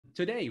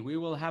Today we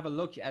will have a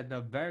look at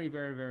a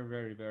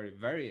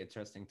very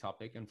interesting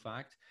topic. In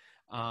fact,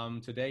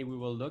 today we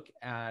will look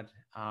at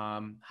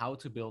how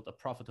to build a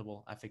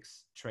profitable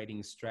FX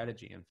trading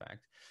strategy. In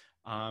fact,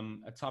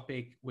 a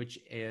topic which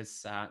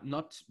is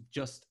not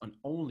just an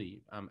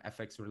only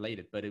FX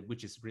related, but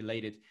which is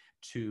related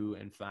to,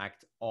 in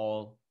fact,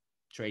 all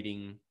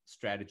trading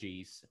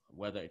strategies,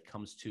 whether it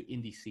comes to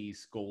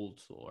indices,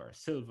 gold or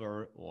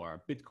silver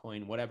or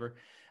Bitcoin, whatever.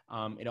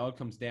 It all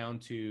comes down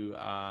to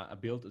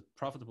build a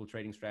profitable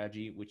trading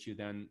strategy, which you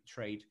then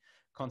trade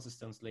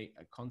consistently,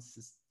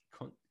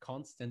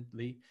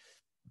 constantly,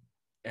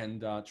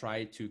 and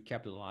try to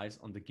capitalize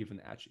on the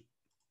given edge.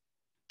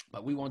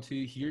 But we want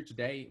to here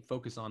today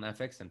focus on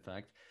FX, in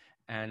fact.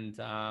 And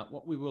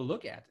what we will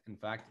look at, in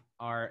fact,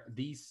 are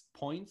these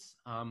points.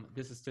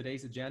 This is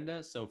today's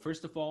agenda. So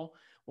first of all,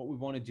 what we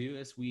want to do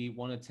is we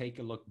want to take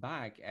a look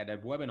back at a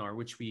webinar,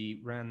 which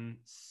we ran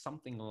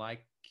something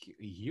like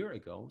a year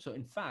ago. So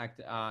in fact,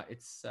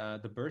 it's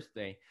the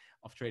birthday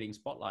of Trading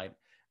Spotlight.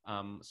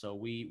 So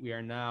we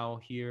are now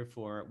here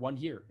for 1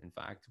 year, in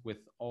fact,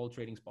 with all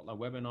Trading Spotlight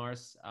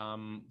webinars,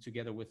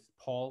 together with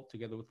Paul,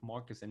 together with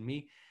Marcus and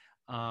me.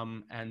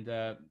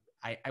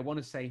 I want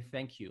to say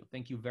thank you.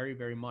 Thank you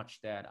very much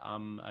that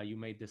you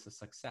made this a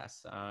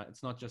success.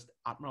 It's not just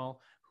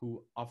Admiral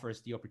who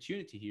offers the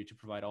opportunity here to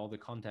provide all the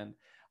content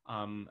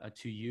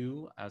to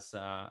you as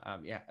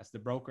as the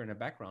broker in the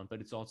background,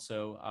 but it's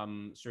also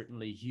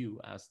certainly you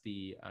as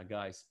the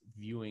guys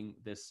viewing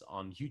this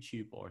on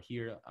YouTube or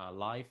here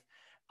live,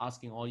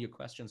 asking all your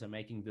questions and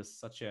making this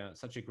such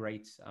a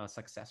great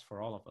success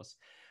for all of us.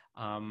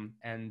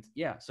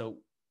 So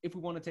if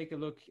we want to take a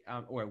look,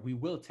 or we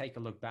will take a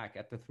look back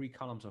at the 3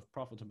 columns of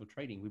profitable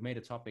trading, we made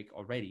a topic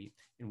already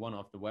in one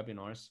of the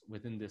webinars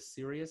within this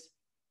series.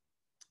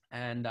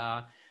 And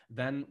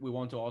then we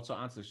want to also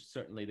answer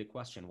certainly the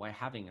question why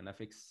having an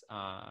FX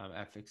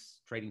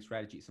trading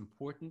strategy is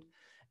important.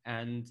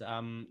 And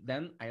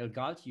then I'll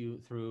guide you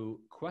through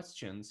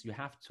questions you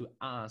have to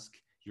ask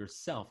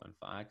yourself, in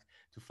fact,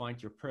 to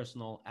find your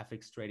personal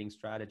FX trading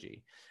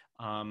strategy.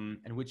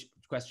 And which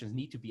questions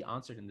need to be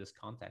answered in this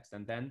context.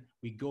 And then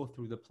we go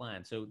through the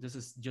plan. So this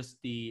is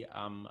just the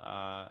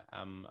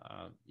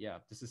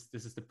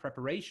this is the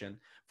preparation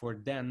for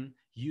then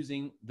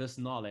using this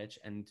knowledge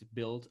and to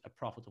build a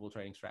profitable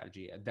trading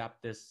strategy,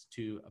 adapt this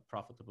to a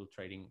profitable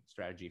trading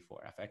strategy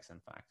for FX,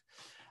 in fact.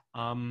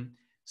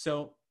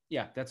 So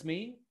yeah, that's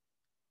me.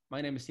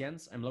 My name is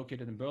Jens. I'm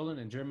located in Berlin,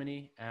 in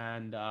Germany,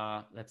 and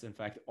that's in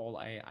fact all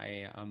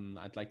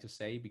I'd like to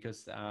say,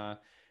 because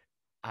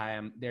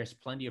there's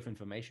plenty of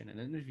information. An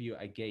interview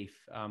I gave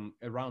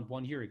around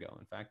 1 year ago,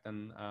 in fact,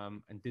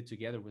 and did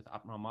together with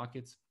Admiral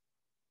Markets.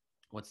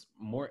 What's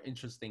more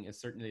interesting is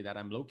certainly that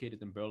I'm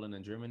located in Berlin,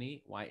 in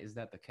Germany. Why is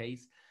that the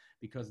case?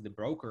 Because the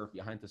broker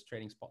behind this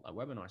Trading Spotlight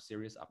webinar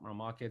series, Admiral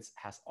Markets,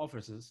 has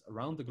offices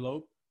around the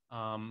globe,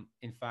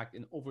 in fact,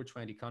 in over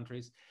 20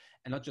 countries.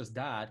 And not just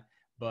that,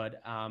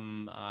 but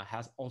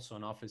has also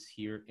an office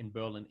here in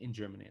Berlin, in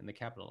Germany, in the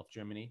capital of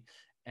Germany.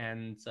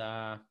 And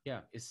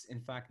is in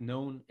fact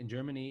known in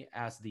Germany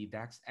as the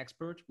DAX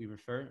expert. We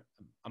refer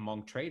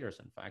among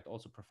traders, in fact,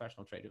 also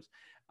professional traders,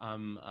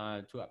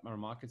 to Admiral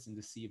Markets in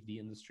the CFD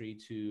industry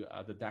to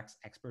the DAX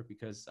expert,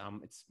 because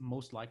it's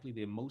most likely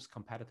the most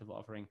competitive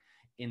offering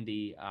in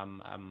the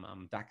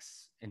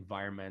DAX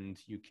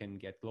environment you can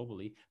get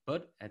globally.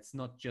 But it's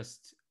not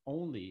just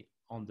only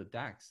on the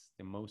DAX,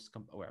 the most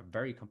or a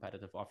very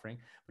competitive offering,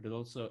 but it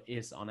also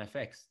is on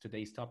FX.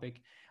 Today's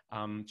topic,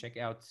 check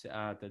out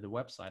the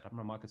website,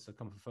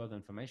 admiralmarkets.com, for further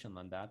information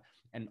on that.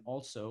 And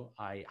also,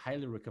 I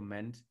highly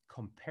recommend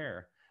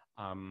compare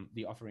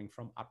the offering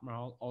from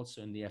Admiral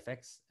also in the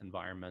FX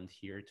environment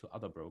here to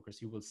other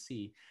brokers. You will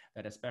see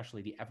that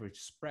especially the average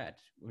spread,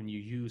 when you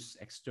use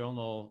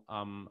external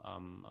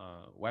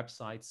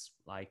websites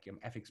like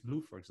FX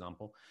Blue, for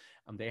example,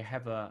 they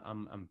have a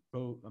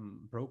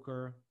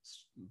broker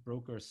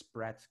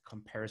spread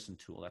comparison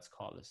tool, let's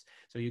call this.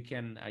 So you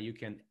can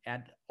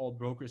add all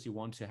brokers you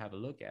want to have a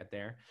look at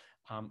there,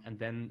 and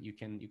then you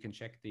can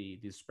check the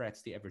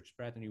spreads, the average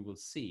spread, and you will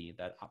see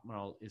that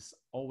Admiral is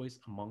always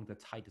among the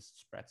tightest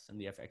spreads in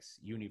the FX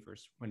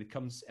universe when it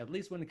comes, at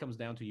least when it comes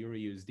down to Euro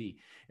USD.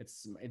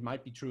 It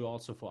might be true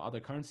also for other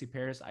currency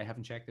pairs. I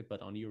haven't checked it,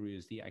 but on Euro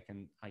USD,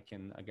 I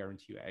can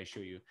guarantee you, I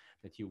assure you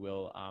that you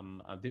will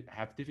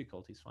have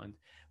difficulties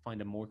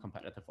find a more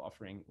competitive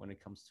offering when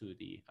it comes to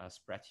the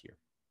spread here.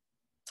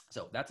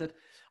 So that's it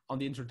on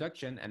the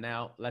introduction. And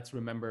now let's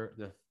remember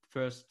the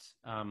first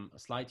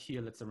slide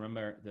here. Let's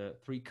remember the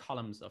 3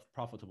 columns of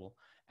profitable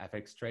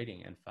FX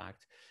trading, in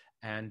fact.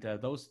 And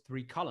those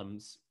 3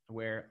 columns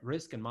were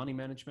risk and money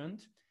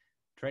management,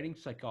 trading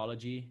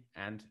psychology,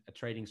 and a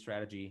trading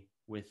strategy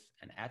with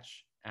an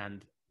edge.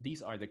 And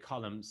these are the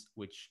columns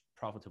which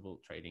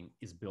profitable trading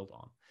is built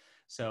on.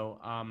 So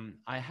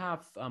I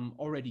have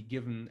already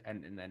given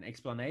an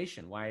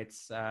explanation why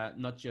it's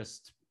not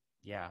just,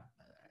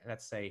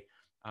 let's say,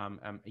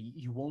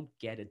 you won't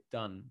get it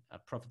done,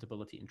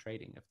 profitability in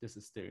trading, if this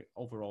is the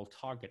overall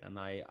target. And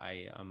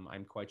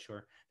I'm quite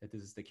sure that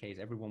this is the case.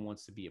 Everyone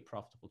wants to be a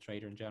profitable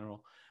trader in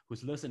general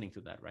who's listening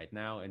to that right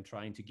now and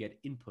trying to get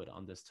input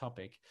on this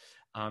topic.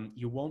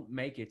 You won't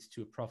make it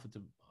to a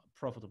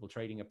profitable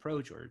trading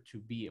approach or to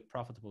be a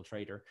profitable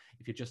trader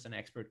if you're just an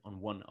expert on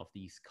one of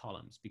these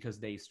columns, because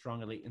they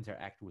strongly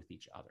interact with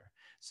each other.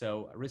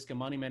 So risk and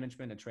money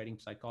management and trading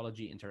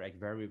psychology interact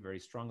very, very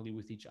strongly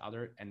with each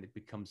other, and it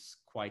becomes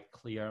quite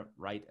clear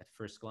right at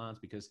first glance,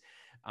 because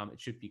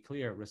it should be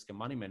clear risk and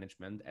money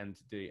management and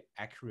the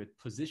accurate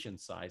position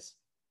size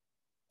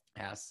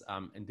has,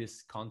 in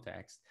this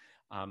context,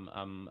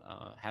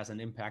 has an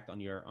impact on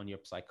your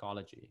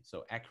psychology.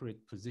 So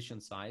accurate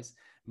position size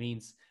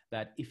means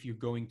that if you're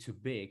going too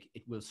big,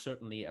 it will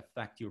certainly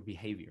affect your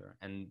behavior,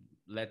 and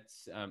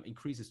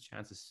increases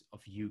chances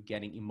of you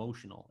getting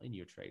emotional in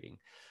your trading.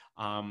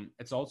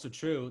 It's also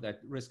true that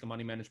risk and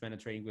money management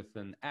and trading with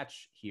an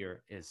edge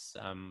here is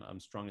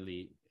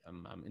strongly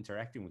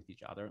interacting with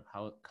each other.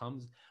 How it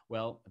comes?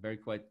 Well,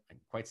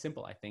 quite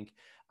simple, I think.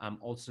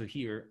 Also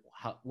here,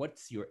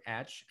 what's your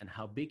edge and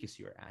how big is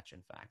your edge,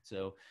 in fact?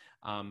 So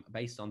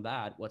based on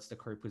that, what's the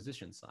current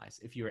position size?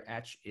 If your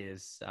edge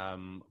is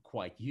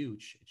quite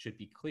huge, it should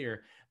be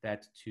clear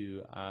that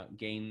to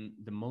gain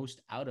the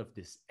most out of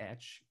this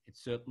edge, it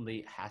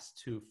certainly has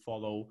to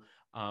follow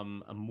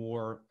a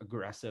more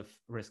aggressive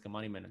risk and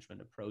money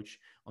management approach.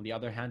 On the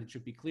other hand, it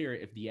should be clear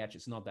if the edge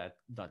is not that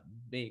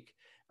big,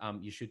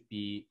 you should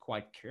be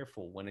quite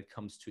careful when it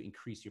comes to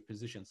increase your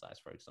position size,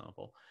 for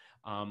example,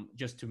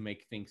 just to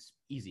make things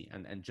easy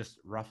and just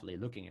roughly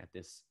looking at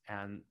this.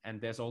 And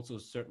there's also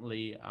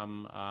certainly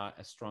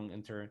a strong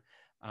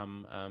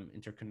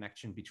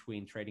interconnection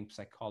between trading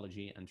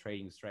psychology and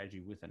trading strategy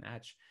with an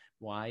edge.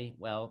 Why?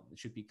 Well, it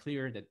should be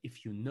clear that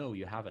if you know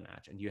you have an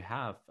edge and you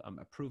have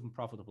a proven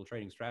profitable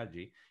trading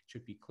strategy, it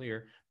should be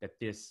clear that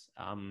this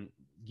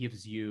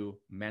gives you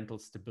mental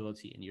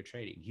stability in your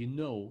trading. You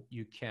know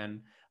you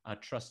can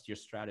trust your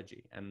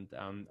strategy, and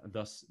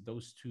thus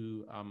those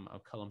two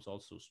columns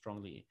also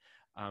strongly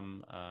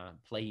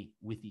play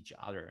with each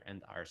other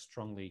and are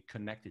strongly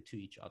connected to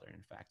each other,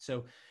 in fact.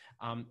 So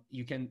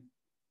you can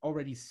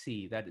already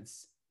see that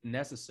it's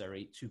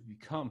necessary to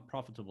become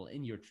profitable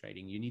in your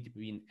trading. You need to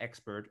be an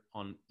expert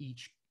on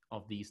each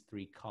of these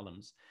three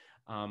columns,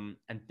 and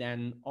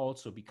then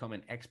also become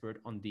an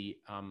expert on the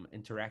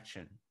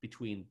interaction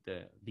between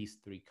these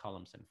three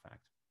columns, in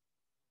fact.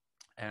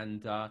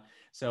 And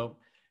so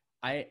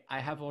I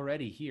have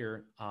already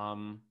here.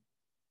 I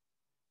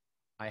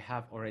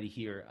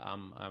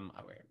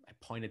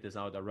pointed this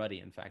out already,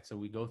 in fact. So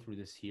we go through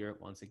this here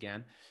once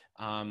again,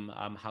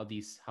 how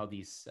these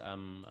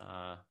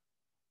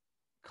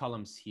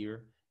columns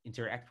here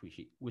interact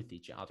with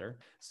each other.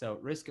 So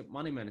risk of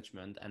money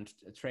management and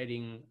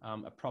trading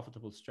a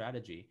profitable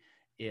strategy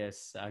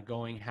is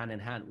going hand in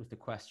hand with the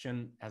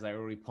question, as I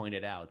already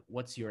pointed out,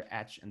 what's your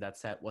edge? And that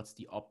said, what's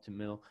the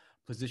optimal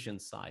position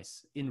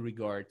size in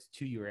regard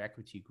to your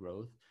equity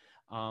growth?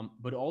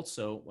 But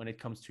also when it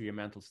comes to your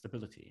mental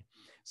stability.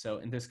 So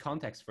in this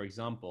context, for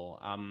example,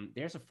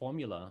 there's a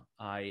formula.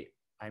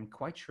 I'm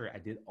quite sure I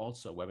did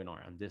also a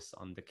webinar on this,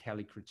 on the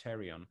Kelly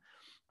criterion.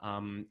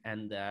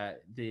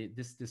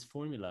 This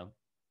formula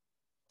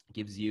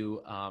gives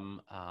you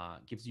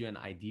an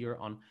idea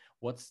on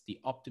what's the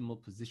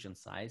optimal position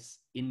size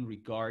in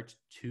regard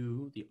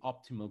to the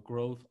optimal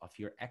growth of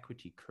your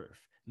equity curve,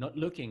 not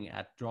looking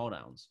at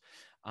drawdowns.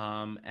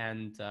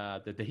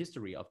 The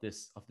history of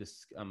this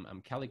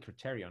Kelly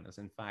criterion is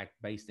in fact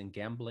based in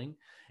gambling,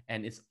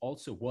 and it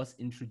also was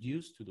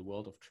introduced to the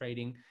world of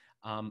trading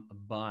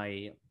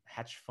by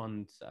hedge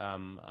fund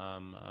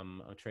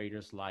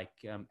traders like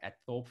Ed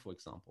Thorpe, for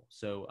example.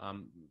 So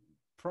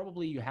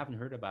probably you haven't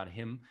heard about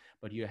him,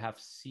 but you have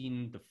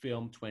seen the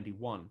film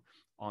 21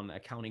 on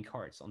counting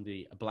cards on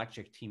the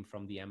blackjack team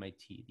from the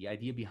MIT. The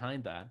idea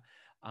behind that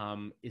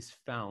is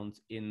found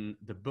in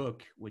the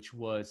book, which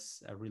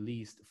was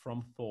released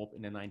from Thorpe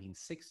in the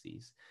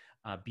 1960s,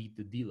 Beat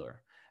the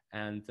Dealer.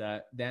 And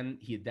then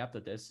he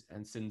adapted this,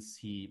 and since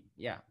he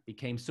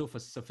became so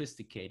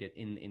sophisticated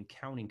in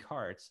counting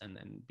cards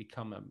and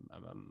become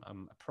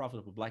a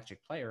profitable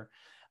blackjack player,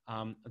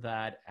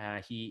 that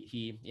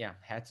he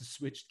had to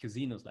switch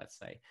casinos, let's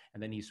say,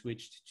 and then he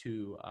switched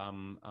to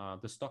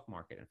the stock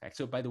market, in fact.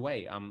 So by the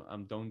way,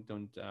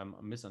 don't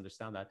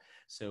misunderstand that.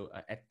 So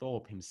Ed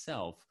Thorpe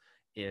himself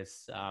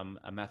is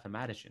a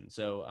mathematician.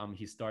 So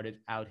he started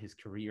out his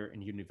career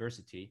in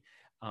university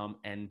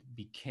and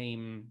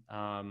became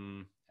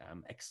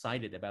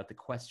excited about the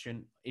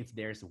question if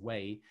there's a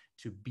way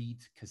to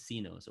beat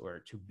casinos or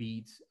to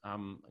beat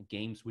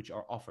games which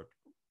are offered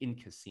in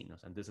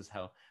casinos. And this is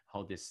how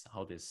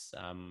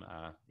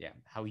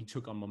he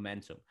took on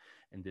momentum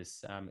in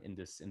this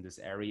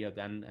area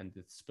then, and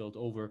it spilled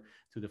over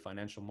to the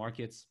financial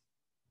markets.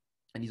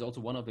 And he's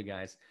also one of the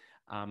guys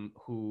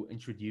who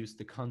introduced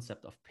the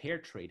concept of pair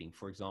trading,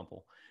 for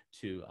example,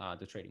 to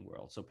the trading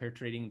world. So pair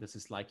trading, this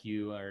is like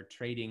you are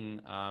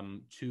trading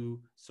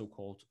two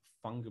so-called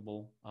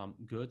fungible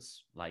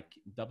goods like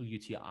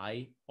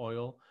WTI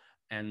oil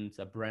and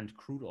Brent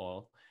crude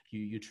oil.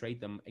 You trade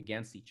them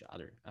against each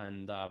other,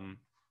 and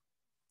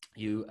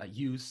you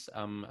use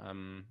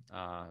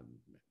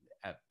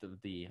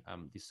the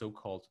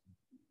so-called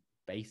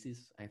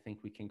basis, I think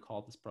we can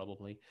call this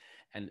probably.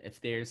 And if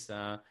there's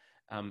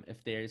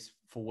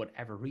for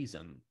whatever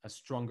reason a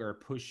stronger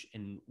push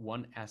in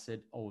one asset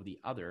over the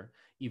other,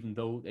 even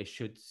though they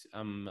should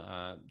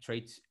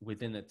trade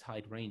within a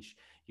tight range,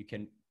 you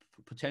can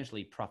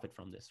potentially profit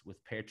from this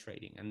with pair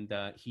trading. And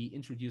he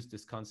introduced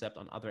this concept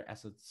on other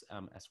assets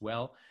as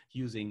well,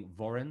 using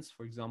warrants,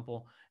 for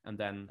example, and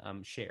then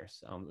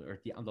shares or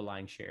the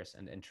underlying shares,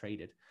 and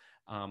trade it.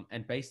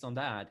 And based on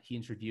that, he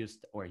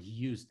introduced, or he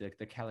used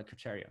the Klatt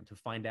criterion to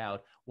find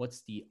out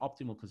what's the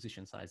optimal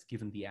position size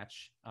given the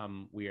edge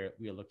we're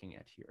looking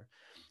at here.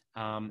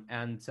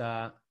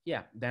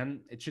 Yeah,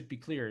 then it should be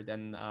clear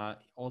then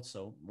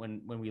also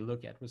when we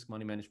look at risk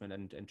money management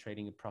and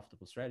trading a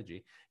profitable strategy,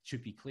 it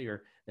should be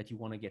clear that you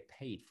want to get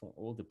paid for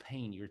all the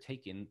pain you're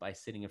taking by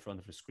sitting in front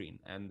of a screen,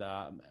 and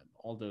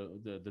all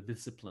the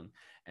discipline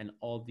and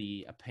all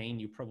the pain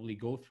you probably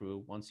go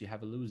through once you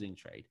have a losing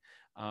trade.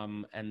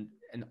 And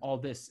all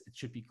this, it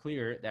should be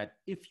clear that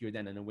if you're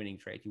then in a winning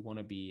trade, you want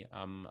to be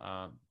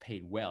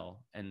paid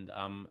well, and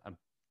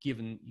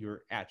given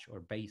your edge, or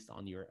based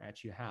on your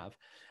edge you have.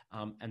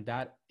 And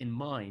that in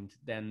mind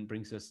then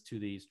brings us to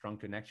the strong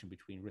connection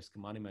between risk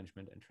and money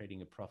management and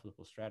trading a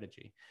profitable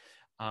strategy.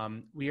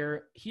 We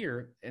are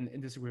here in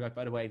this regard,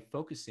 by the way,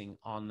 focusing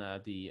on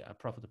the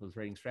profitable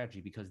trading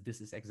strategy, because this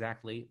is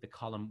exactly the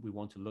column we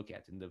want to look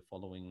at in the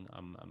following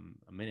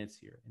minutes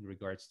here in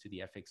regards to the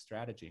FX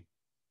strategy.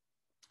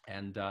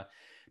 And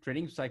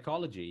trading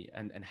psychology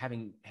and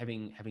having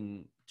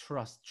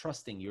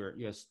trusting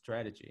your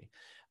strategy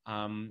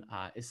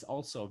is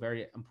also a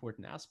very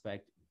important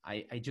aspect.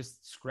 I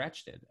just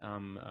scratched it,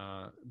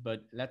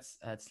 but let's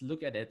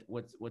look at it.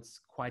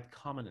 What's quite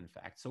common, in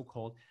fact,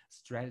 so-called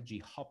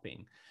strategy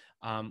hopping,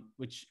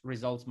 which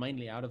results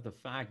mainly out of the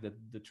fact that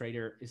the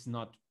trader is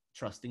not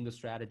trusting the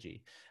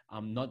strategy,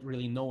 not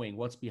really knowing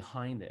what's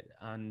behind it.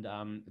 And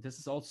this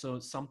is also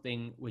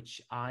something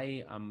which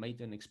I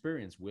made an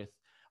experience with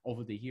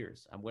over the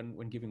years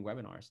when giving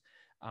webinars.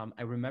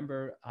 I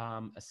remember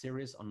a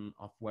series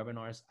of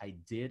webinars I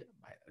did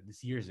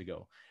this years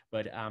ago,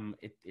 but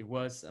it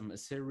was a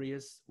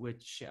series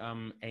which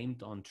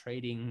aimed on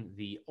trading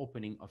the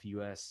opening of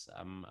US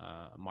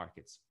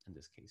markets in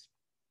this case.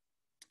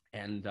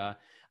 And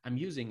I'm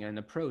using an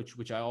approach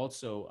which I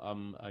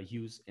also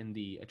use in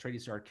the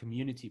TradingStar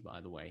community,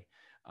 by the way,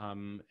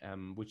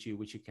 which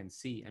you can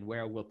see, and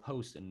where I will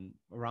post in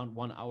around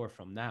 1 hour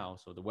from now.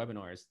 So the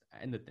webinar is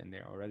ended in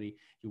there already.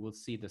 You will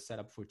see the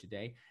setup for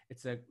today.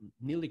 It's a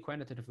nearly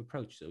quantitative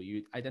approach. So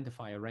you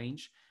identify a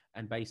range,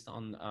 and based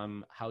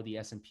on how the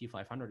S&P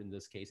 500 in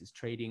this case is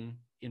trading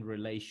in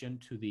relation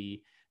to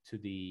the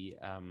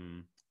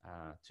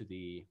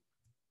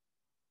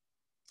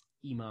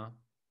EMA,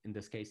 in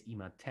this case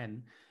EMA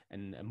 10,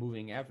 and a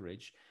moving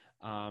average,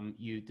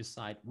 you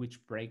decide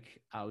which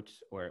breakout,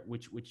 or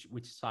which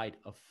side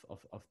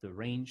of the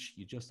range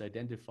you just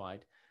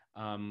identified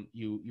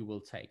you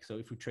will take. So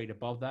if you trade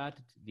above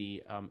that,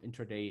 the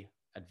intraday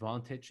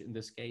advantage in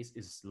this case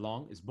is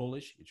long, is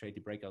bullish. You trade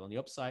the breakout on the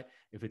upside.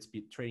 If it's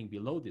trading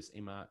below this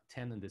EMA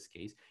 10 in this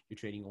case, you're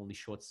trading only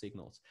short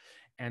signals.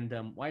 And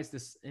why is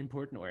this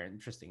important or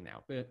interesting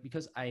now?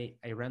 Because I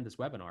ran this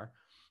webinar,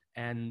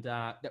 and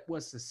that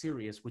was a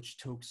series which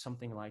took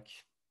something like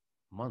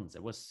months.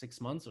 It was 6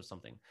 months or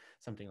something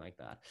like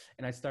that.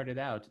 And I started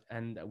out,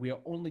 and we are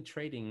only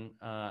trading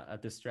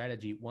the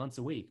strategy once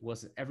a week. It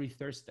was every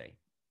Thursday.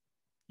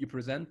 You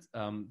present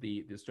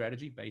the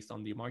strategy based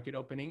on the market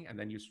opening, and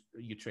then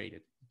you trade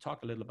it.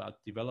 Talk a little about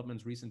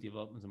recent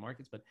developments in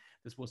markets, but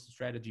this was the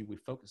strategy we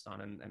focused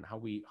on, and how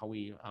we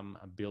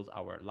build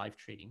our live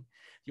trading.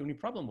 The only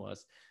problem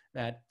was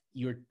that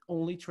you're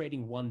only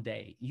trading one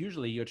day.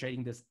 Usually you're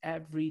trading this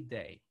every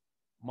day.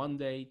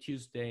 Monday,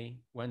 Tuesday,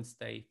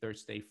 Wednesday,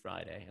 Thursday,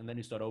 Friday, and then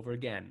you start over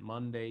again,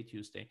 Monday,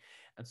 Tuesday,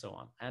 and so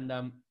on.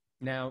 And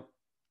now,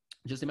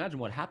 just imagine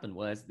what happened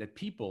was that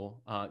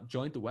people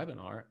joined the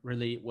webinar.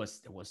 Really,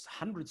 there was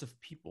hundreds of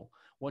people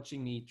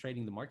watching me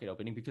trading the market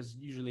opening, because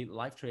usually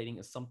live trading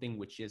is something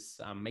which is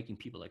making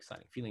people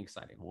exciting, feeling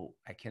exciting. Well,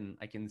 I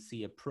can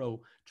see a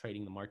pro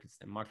trading the markets,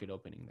 the market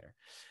opening there.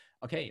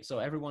 Okay, so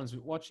everyone's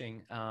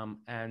watching,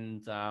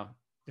 and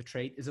the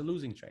trade is a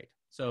losing trade.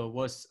 So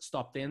was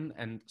stopped in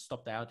and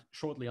stopped out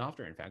shortly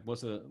after. In fact,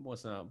 was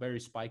a very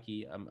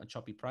spiky,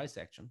 choppy price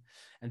action,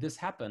 and this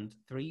happened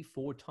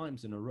 3-4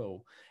 times in a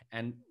row.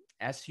 And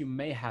as you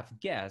may have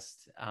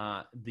guessed,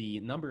 the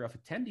number of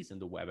attendees in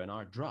the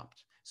webinar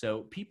dropped,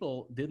 So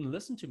people didn't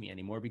listen to me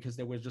anymore because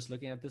they were just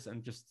looking at this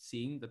and just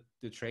seeing that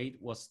the trade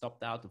was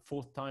stopped out the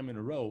fourth time in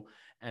a row.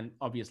 And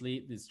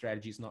obviously the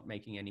strategy is not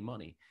making any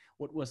money.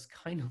 What was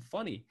kind of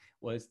funny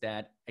was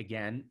that,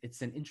 again,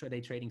 it's an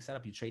intraday trading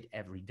setup. You trade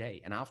every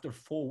day. And after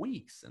 4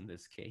 weeks, in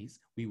this case,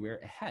 we were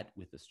ahead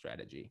with the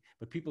strategy.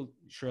 But people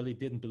surely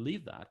didn't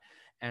believe that.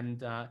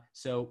 And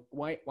so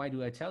why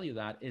do I tell you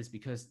that is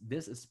because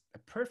this is a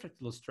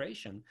perfect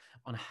illustration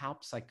on how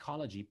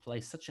psychology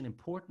plays such an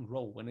important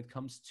role when it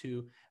comes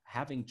to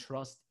having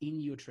trust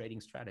in your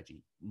trading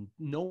strategy,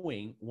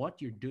 knowing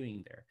what you're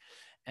doing there.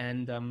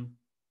 And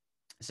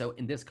so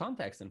in this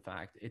context, in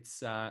fact,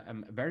 it's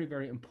very,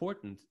 very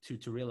important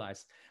to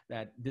realize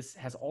that this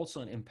has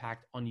also an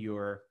impact on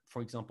your,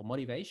 for example,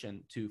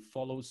 motivation to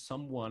follow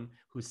someone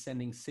who's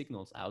sending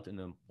signals out in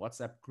a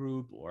WhatsApp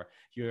group, or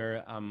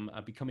you're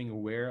becoming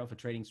aware of a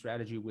trading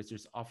strategy which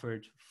is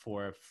offered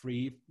for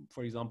free,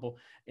 for example,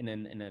 in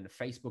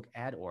a Facebook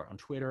ad or on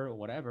Twitter or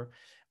whatever.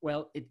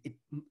 Well, it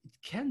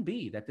can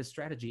be that this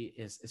strategy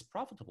is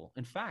profitable.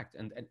 In fact,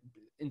 and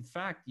in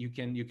fact, you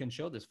can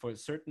show this for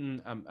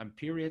certain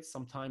periods,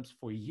 sometimes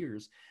for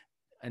years,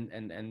 and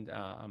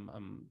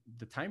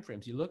the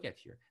timeframes you look at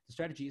here. The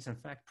strategy is in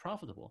fact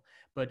profitable,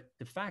 but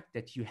the fact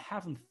that you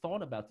haven't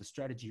thought about the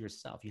strategy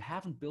yourself, you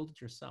haven't built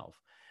it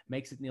yourself,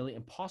 makes it nearly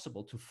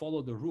impossible to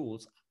follow the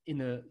rules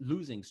in a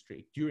losing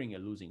streak, during a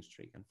losing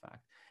streak, in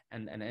fact,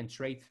 and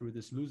trade through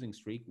this losing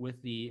streak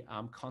with the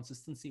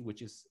consistency,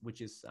 which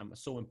is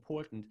so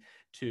important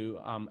to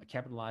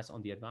capitalize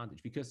on the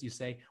advantage. Because you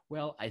say,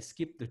 well, I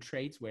skip the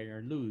trades where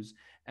I lose,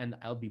 and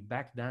I'll be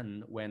back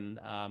then when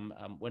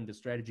the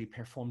strategy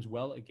performs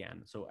well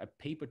again. So I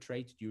paper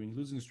trade during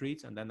losing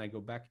streaks, and then I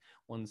go back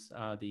once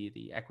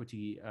the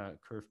equity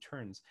curve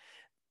turns.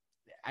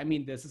 I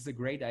mean, this is a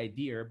great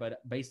idea,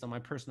 but based on my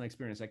personal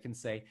experience, I can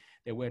say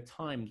there were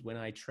times when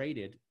I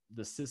traded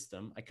the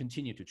system, I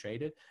continued to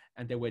trade it,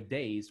 and there were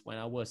days when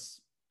I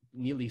was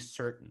nearly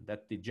certain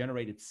that the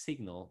generated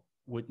signal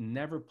would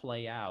never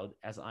play out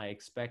as I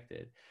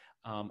expected.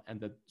 And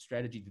the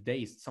strategy, the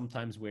days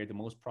sometimes were the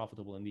most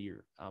profitable in the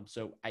year.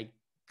 So I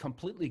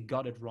completely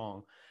got it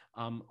wrong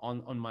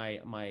on my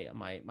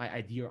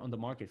idea on the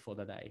market for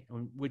the day,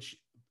 which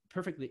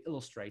perfectly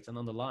illustrates and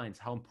underlines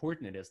how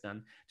important it is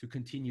then to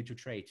continue to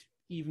trade,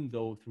 even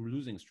though through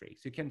losing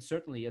streaks. You can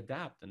certainly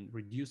adapt and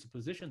reduce the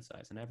position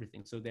size and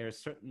everything. So there are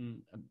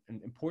certain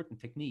important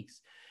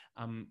techniques,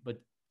 but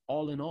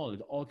all in all,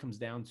 it all comes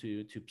down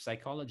to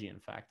psychology,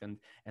 in fact, and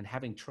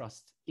having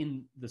trust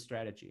in the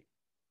strategy.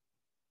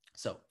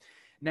 So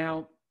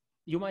now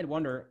you might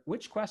wonder,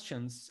 which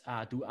questions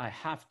do I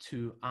have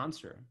to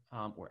answer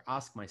or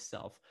ask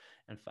myself,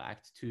 in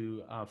fact,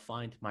 to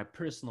find my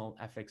personal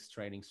FX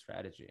trading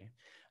strategy?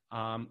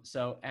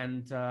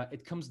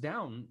 It comes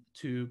down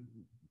to,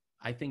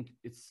 I think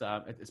it's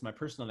my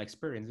personal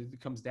experience,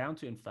 it comes down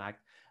to, in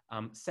fact,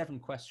 7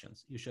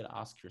 questions you should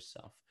ask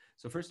yourself.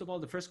 So first of all,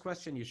 the first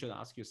question you should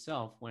ask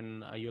yourself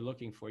when you're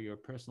looking for your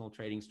personal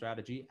trading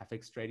strategy,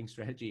 FX trading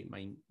strategy, I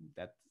mean,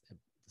 that's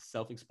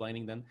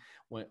self-explaining then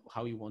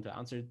how you want to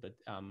answer it, but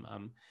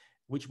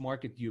which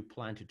market do you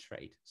plan to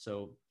trade?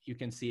 So you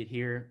can see it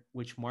here.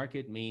 Which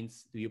market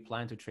means, do you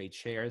plan to trade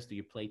shares? Do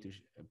you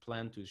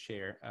plan to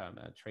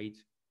trade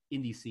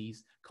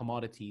indices,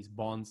 commodities,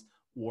 bonds,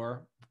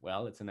 or,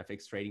 well, it's an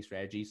FX trading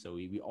strategy, so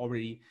we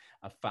already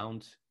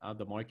found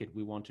the market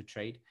we want to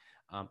trade.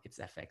 It's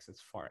FX,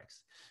 it's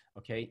Forex,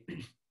 okay?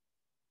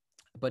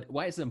 But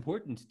why is it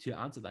important to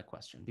answer that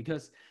question?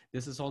 Because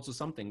this is also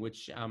something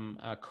which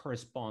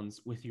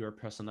corresponds with your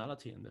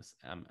personality in this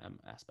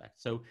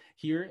aspect. So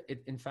here,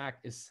 it in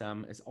fact is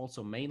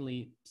also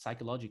mainly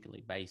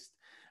psychologically based.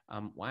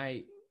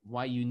 Why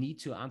you need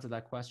to answer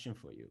that question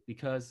for you?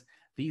 Because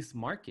these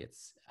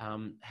markets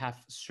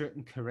have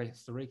certain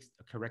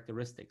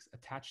characteristics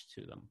attached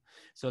to them.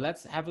 So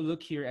let's have a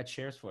look here at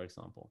shares, for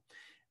example.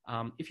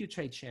 If you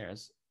trade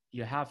shares,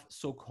 you have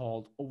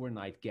so-called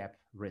overnight gap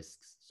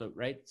risks. So,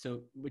 right?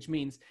 So, which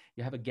means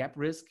you have a gap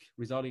risk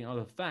resulting out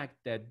of the fact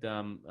that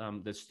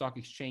the stock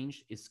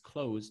exchange is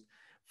closed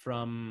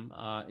from,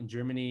 in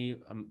Germany,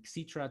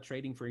 Xetra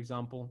trading, for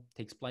example,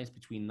 takes place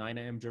between 9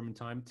 a.m. German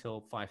time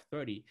till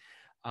 5:30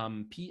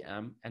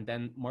 p.m. And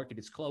then market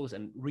is closed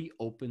and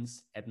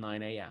reopens at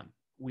 9 a.m.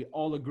 We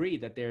all agree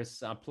that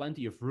there's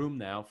plenty of room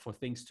now for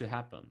things to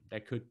happen.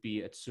 There could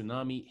be a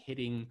tsunami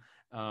hitting,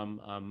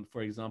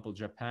 for example,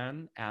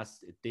 Japan, as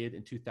it did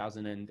in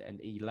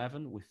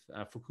 2011 with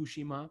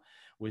Fukushima,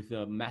 with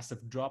a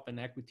massive drop in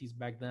equities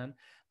back then.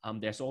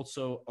 There's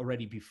also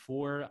already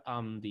before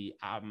the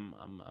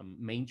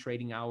main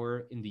trading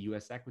hour in the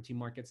US equity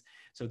markets.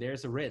 So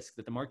there's a risk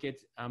that the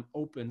market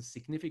opens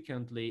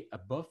significantly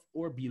above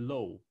or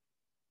below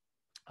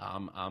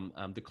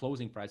the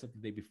closing price of the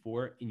day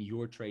before in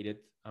your traded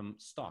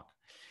stock.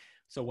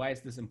 So why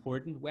is this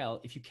important?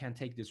 Well, if you can't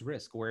take this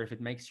risk, or if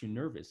it makes you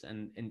nervous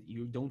and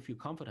you don't feel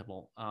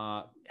comfortable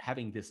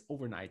having this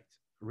overnight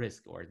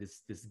risk or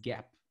this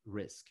gap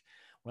risk,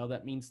 well,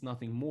 that means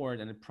nothing more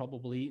than it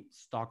probably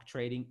stock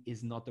trading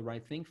is not the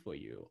right thing for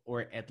you,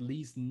 or at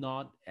least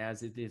not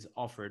as it is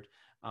offered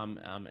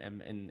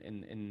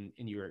in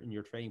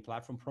your trading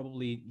platform,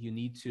 probably you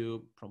need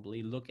to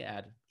probably look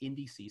at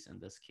indices in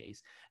this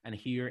case. And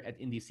here at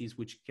indices,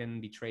 which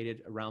can be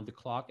traded around the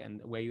clock,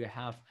 and where you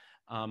have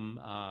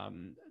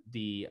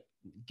the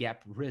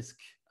gap risk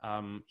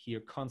here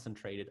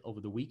concentrated over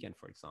the weekend,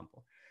 for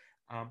example.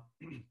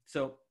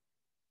 So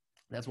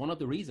that's one of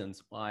the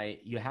reasons why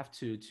you have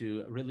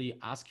to really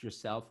ask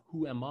yourself,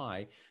 who am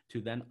I, to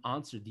then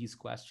answer these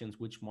questions.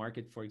 Which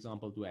market, for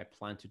example, do I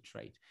plan to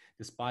trade?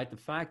 Despite the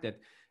fact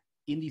that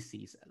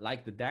indices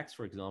like the DAX,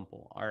 for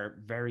example, are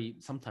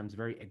sometimes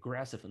very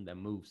aggressive in their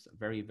moves,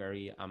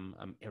 very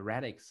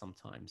erratic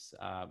sometimes.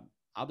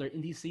 Other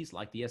indices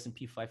like the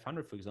S&P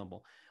 500, for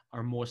example,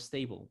 are more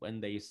stable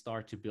when they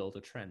start to build a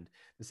trend.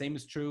 The same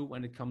is true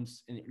when it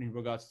comes in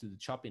regards to the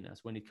choppiness,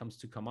 when it comes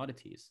to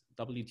commodities.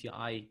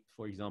 WTI,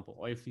 for example,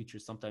 oil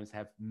futures sometimes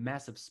have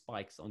massive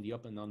spikes on the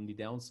up and on the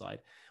downside,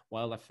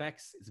 while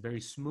FX is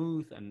very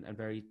smooth and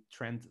very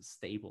trend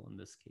stable in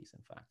this case,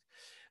 in fact.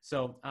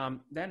 So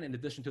then in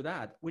addition to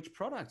that, which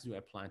products do I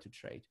plan to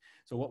trade?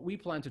 So what we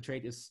plan to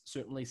trade is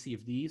certainly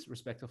CFDs,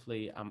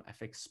 respectively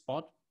FX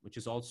spot, which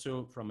is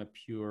also from a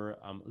pure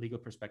legal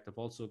perspective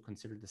also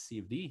considered the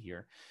CFD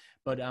here.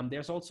 But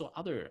there's also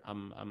other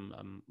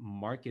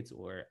markets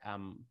or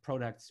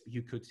products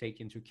you could take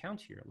into account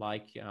here,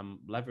 like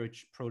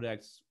leverage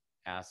products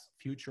as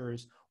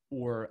futures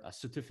or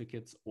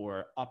certificates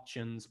or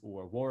options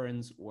or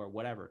warrants or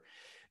whatever.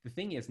 The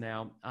thing is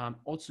now,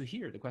 also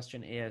here, the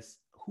question is,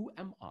 who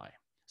am I?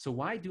 So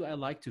why do I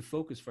like to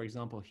focus, for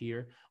example,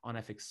 here on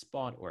FX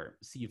spot or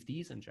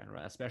CFDs in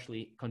general,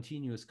 especially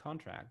continuous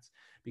contracts?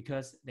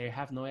 Because they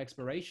have no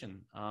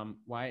expiration.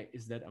 Why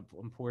is that of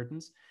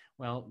importance?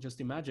 Well,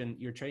 just imagine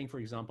you're trading, for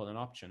example, an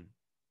option.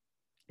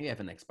 You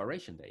have an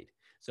expiration date.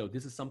 So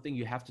this is something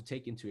you have to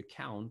take into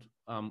account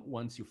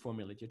once you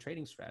formulate your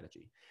trading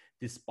strategy,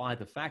 despite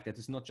the fact that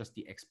it's not just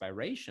the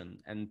expiration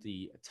and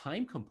the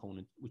time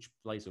component which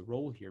plays a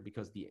role here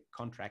because the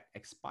contract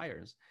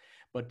expires,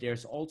 but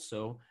there's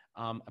also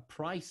a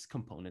price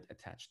component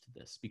attached to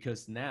this,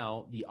 because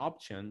now the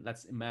option,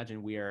 let's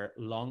imagine we are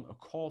long a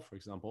call, for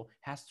example,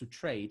 has to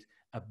trade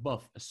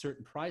above a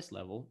certain price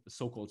level, the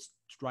so-called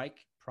strike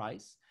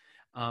price.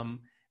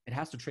 It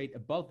has to trade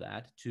above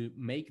that to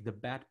make the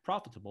bet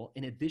profitable.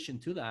 In addition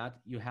to that,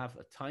 you have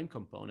a time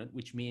component,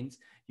 which means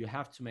you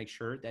have to make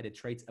sure that it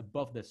trades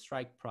above the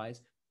strike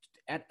price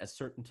at a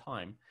certain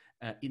time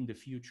in the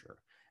future.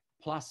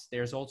 Plus,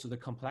 there's also the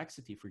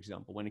complexity, for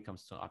example, when it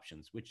comes to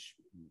options, which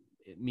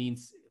it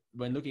means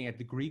when looking at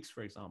the Greeks,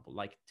 for example,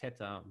 like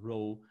theta,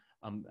 rho,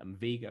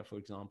 vega, for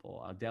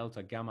example,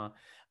 delta, gamma,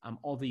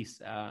 all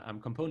these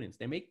components,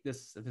 they make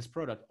this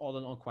product all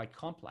in all quite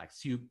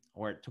complex.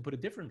 Or to put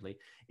it differently,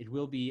 it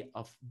will be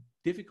of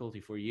difficulty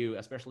for you,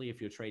 especially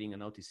if you're trading an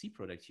OTC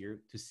product here,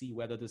 to see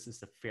whether this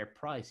is a fair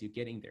price you're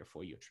getting there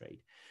for your trade.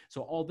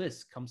 So all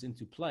this comes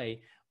into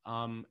play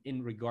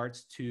in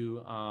regards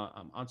to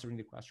answering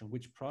the question,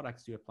 which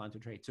products do you plan to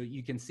trade? So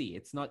you can see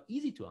it's not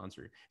easy to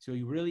answer. So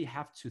you really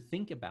have to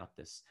think about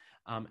this.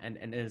 And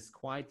it is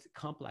quite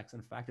complex,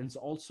 in fact. And it's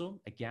also,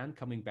 again,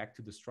 coming back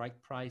to the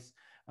strike price,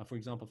 for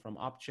example, from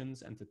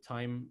options and the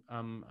time,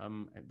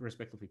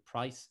 respectively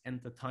price and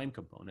the time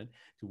component,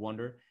 to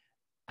wonder,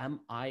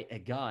 am I a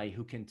guy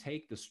who can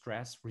take the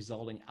stress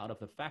resulting out of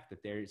the fact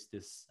that there is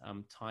this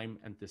time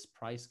and this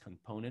price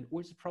component,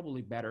 or is it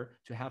probably better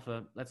to have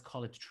a, let's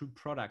call it true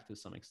product to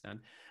some extent,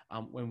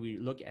 when we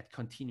look at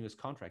continuous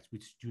contracts,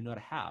 which do not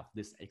have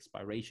this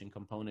expiration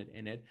component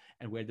in it,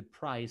 and where the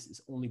price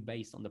is only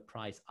based on the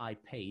price I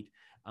paid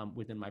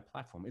within my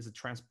platform. Is a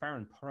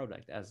transparent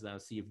product, as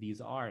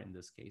CFDs are in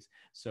this case.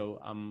 So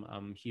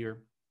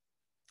here,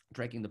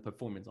 tracking the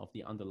performance of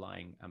the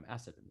underlying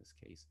asset in this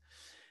case.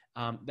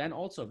 Then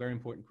also a very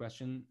important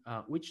question,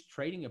 which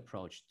trading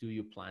approach do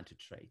you plan to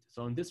trade?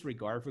 So in this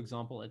regard, for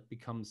example, it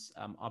becomes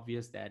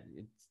obvious that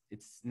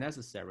it's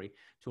necessary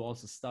to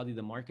also study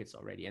the markets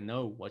already and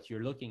know what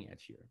you're looking at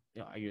here.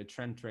 You know, are you a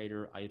trend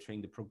trader? Are you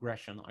trading the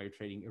progression? Are you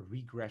trading a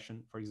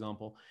regression, for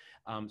example?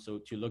 So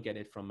to look at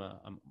it from a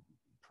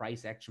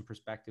price action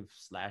perspective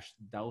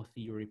 / Dow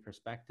theory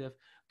perspective.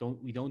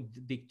 We don't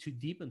dig too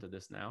deep into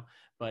this now,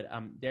 but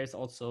there's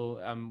also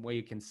where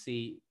you can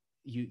see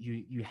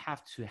you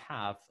have to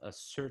have a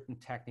certain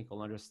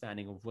technical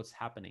understanding of what's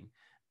happening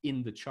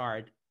in the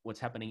chart, what's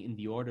happening in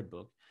the order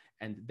book,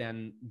 and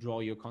then draw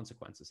your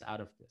consequences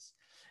out of this.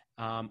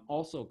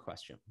 Also a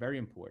question, very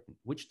important,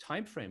 which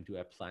time frame do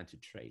I plan to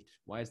trade?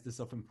 Why is this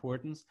of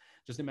importance?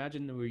 Just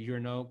imagine you're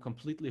now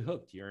completely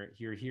hooked.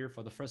 You're here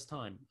for the first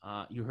time.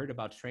 You heard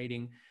about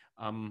trading,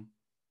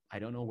 I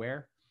don't know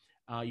where.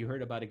 You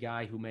heard about a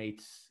guy who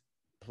made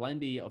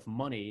plenty of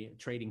money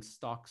trading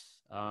stocks,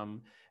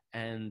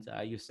 and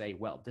you say,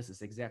 well, this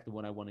is exactly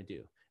what I want to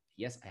do.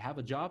 Yes, I have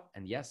a job,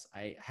 and yes,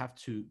 I have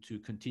to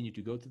continue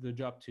to go to the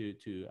job to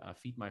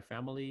feed my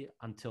family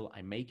until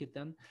I make it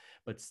then.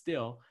 But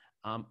still,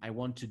 I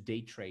want to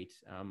day trade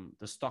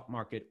the stock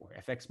market or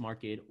FX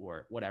market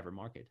or whatever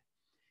market.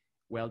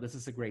 Well, this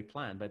is a great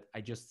plan, but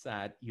I just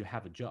said you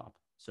have a job.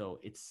 So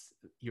it's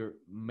your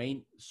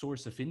main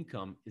source of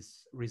income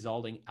is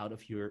resulting out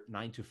of your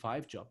 9 to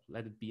 5 job.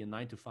 Let it be a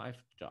 9 to 5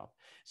 job.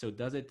 So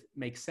does it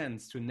make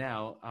sense to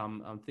now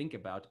think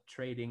about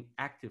trading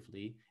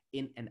actively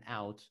in and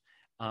out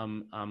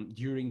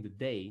during the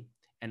day,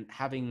 and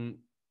having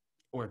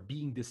or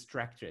being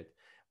distracted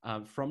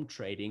from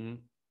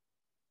trading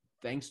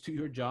thanks to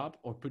your job?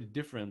 Or put it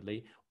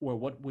differently, or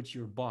what would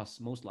your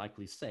boss most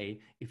likely say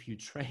if you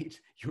trade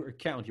your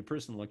account, your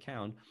personal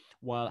account,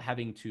 while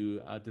having to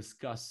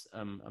discuss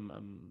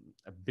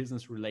a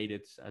business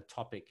related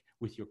topic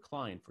with your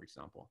client, for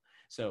example?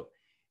 So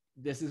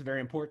this is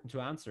very important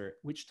to answer.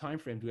 Which time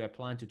frame do I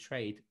plan to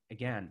trade?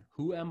 Again,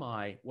 who am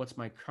I? What's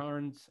my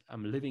current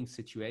living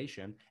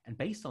situation? And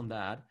based on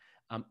that,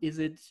 is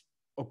it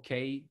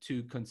okay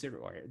to consider,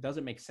 or does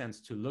it make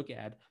sense to look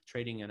at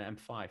trading an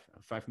M5,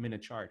 a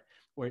 5-minute chart?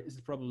 Or is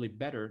it probably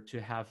better to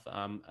have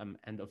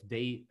end of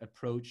day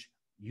approach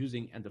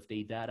using end of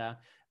day data,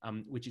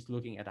 which is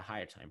looking at a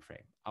higher time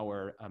frame,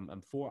 our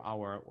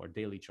 4-hour or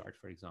daily chart,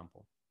 for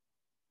example?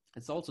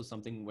 It's also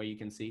something where you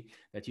can see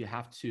that you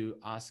have to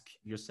ask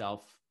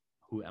yourself,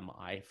 who am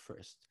I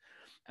first?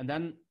 And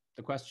then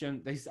the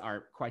question, these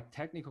are quite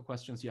technical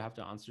questions you have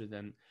to answer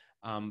then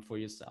for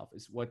yourself,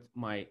 is what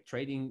my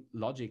trading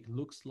logic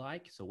looks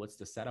like. So what's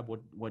the setup?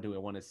 What do I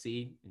want to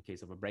see in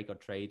case of a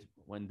breakout trade?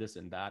 When this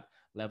and that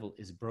level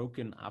is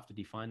broken after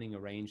defining a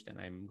range, then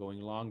I'm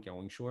going long,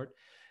 going short.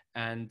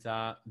 And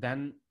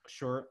then,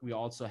 sure, we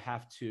also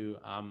have to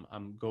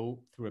go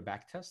through a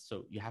back test.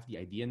 So you have the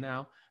idea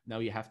now. Now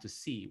you have to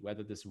see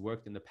whether this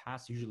worked in the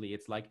past. Usually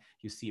it's like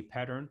you see a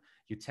pattern,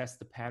 you test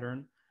the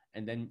pattern,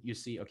 and then you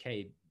see, okay,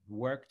 it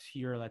worked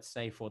here, let's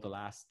say, for the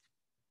last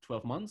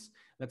 12 months.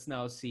 Let's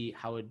now see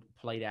how it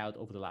played out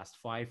over the last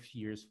 5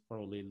 years,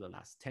 probably the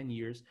last 10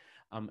 years,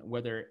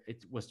 whether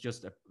it was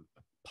just a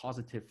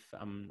positive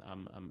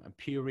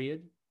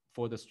period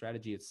for the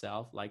strategy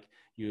itself, like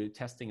you're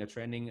testing a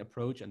trending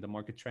approach and the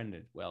market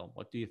trended. Well,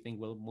 what do you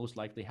think will most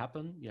likely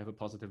happen? You have a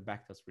positive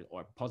backtest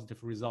or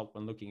positive result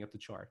when looking at the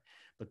chart.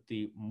 But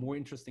the more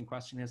interesting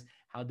question is,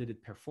 how did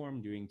it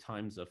perform during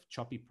times of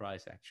choppy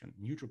price action,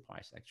 neutral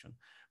price action,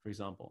 for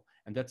example?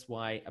 And that's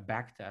why a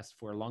backtest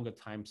for a longer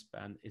time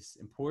span is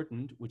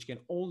important, which can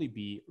only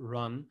be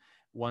run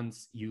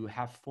once you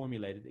have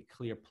formulated a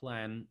clear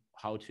plan,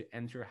 how to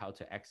enter, how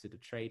to exit a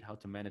trade, how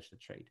to manage the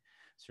trade,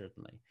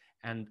 certainly.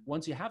 And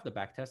once you have the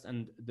backtest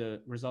and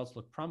the results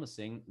look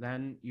promising,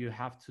 then you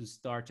have to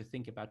start to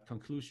think about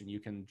conclusion you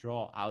can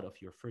draw out of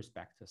your first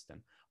backtest,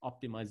 and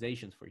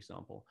optimizations, for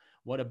example.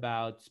 What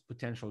about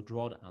potential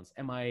drawdowns?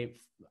 Am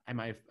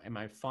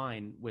I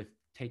fine with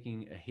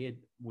taking a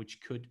hit which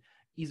could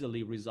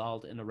easily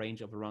result in a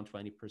range of around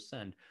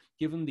 20%?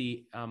 Given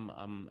the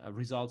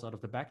results out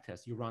of the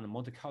backtest, you run a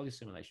Monte Carlo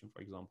simulation,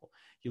 for example.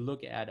 You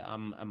look at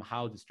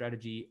how the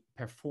strategy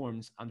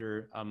performs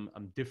under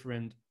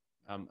different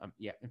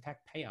in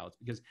fact, payouts,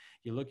 because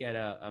you look at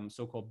a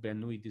so-called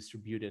Bernoulli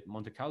distributed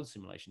Monte Carlo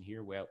simulation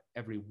here, where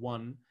every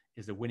 1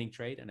 is a winning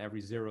trade and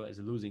every 0 is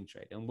a losing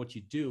trade. And what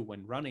you do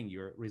when running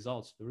your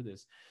results through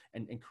this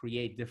and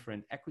create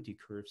different equity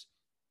curves,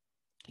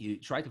 you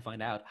try to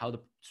find out how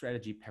the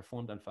strategy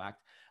performed, in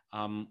fact,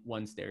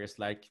 once there is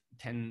like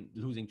 10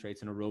 losing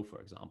trades in a row, for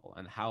example,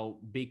 and how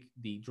big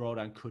the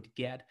drawdown could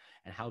get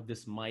and how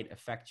this might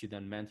affect you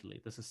then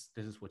mentally. This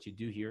is what you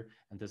do here,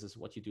 and this is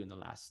what you do in the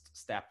last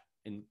step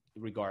in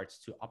regards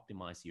to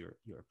optimize your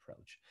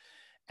approach.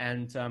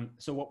 And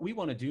so what we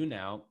want to do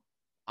now,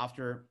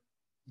 after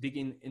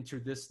digging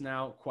into this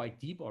now quite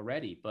deep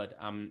already, but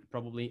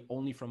probably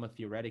only from a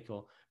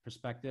theoretical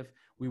perspective,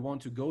 we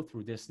want to go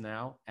through this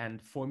now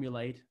and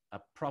formulate a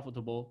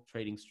profitable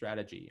trading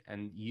strategy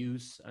and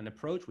use an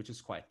approach which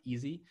is quite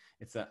easy.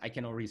 I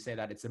can already say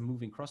that it's a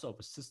moving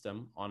crossover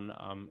system on,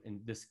 in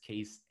this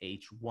case,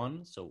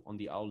 H1, so on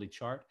the hourly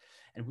chart.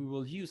 And we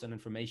will use an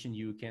information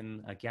you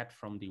can get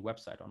from the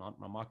website on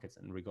Altman Markets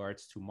in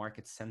regards to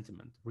market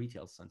sentiment,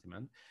 retail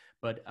sentiment.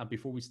 But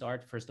before we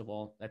start, first of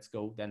all, let's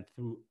go then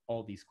through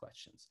all these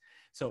questions.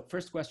 So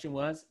first question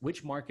was,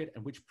 which market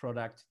and which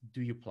product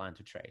do you plan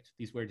to trade?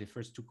 These were the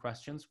first 2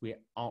 questions we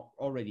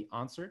already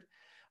answered,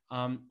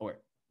 or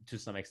to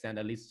some extent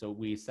at least. So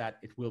we said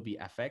it will be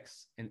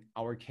FX. In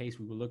our case,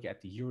 we will look at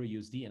the Euro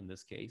USD in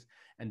this case,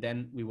 and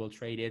then we will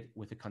trade it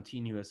with a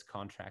continuous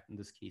contract, in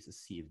this case, a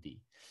CFD.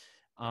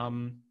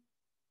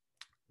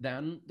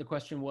 Then the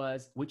question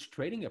was, which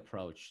trading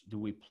approach do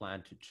we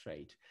plan to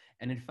trade?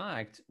 And in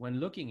fact, when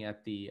looking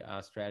at the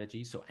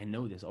strategy, so I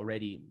know this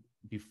already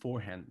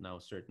beforehand now,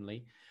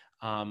 certainly,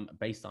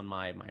 based on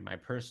my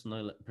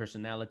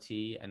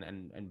personality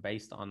and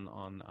based on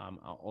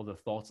all the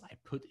thoughts I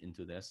put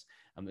into this.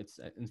 It's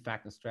in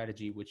fact a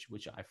strategy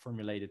which I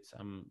formulated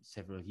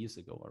several years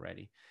ago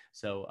already.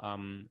 So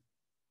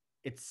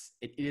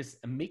it is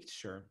a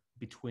mixture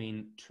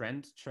between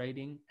trend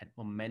trading and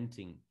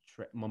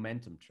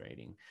momentum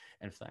trading,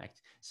 in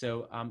fact.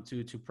 So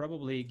to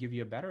probably give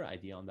you a better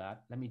idea on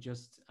that, let me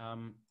just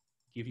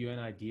give you an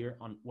idea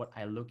on what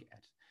I look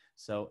at.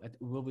 So it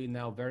will be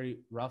now very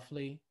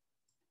roughly,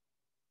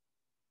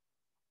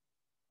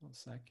 one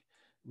sec.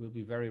 will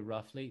be very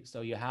roughly.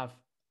 So you have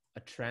a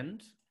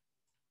trend,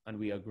 and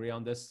we agree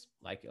on this,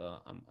 like a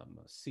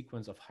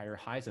sequence of higher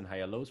highs and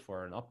higher lows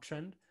for an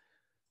uptrend.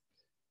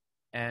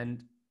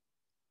 And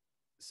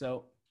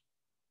so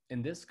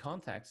in this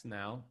context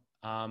now,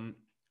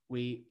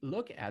 we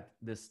look at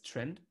this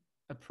trend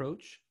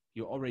approach.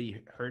 You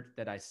already heard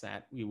that I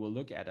said we will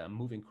look at a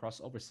moving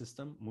crossover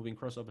system. Moving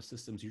crossover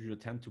systems usually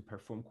tend to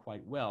perform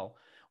quite well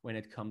when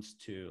it comes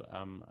to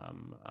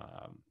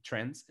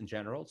trends in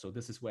general. So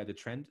this is where the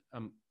trend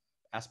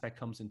aspect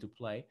comes into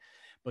play.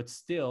 But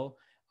still,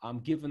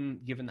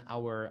 given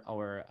our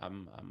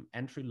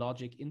entry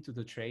logic into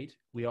the trade,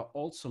 we are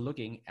also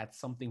looking at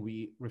something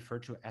we refer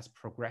to as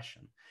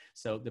progression.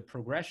 So the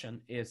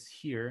progression is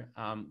here.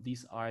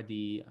 These are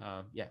the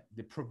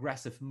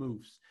progressive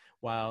moves,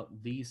 while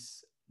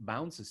these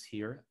bounces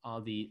here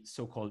are the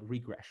so-called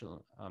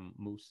regressional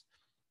moves.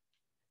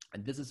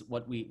 And this is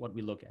what we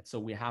look at. So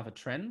we have a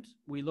trend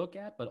we look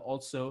at, but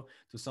also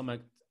to some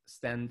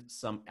extent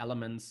some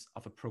elements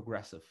of a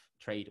progressive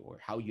trade, or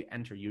how you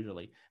enter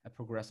usually a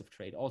progressive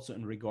trade, also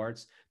in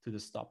regards to the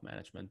stop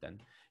management then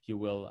you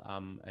will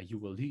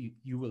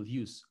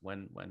use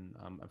when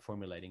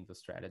formulating the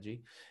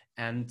strategy.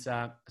 And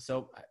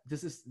so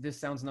this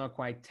sounds now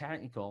quite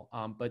technical,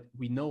 but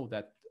we know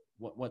that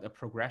what a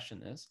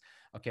progression is,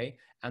 okay?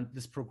 And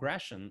this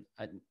progression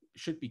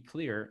should be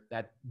clear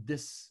that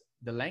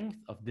the length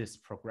of this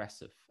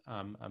progressive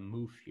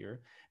move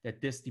here,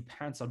 that this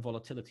depends on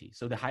volatility.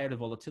 So the higher the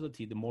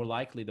volatility, the more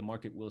likely the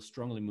market will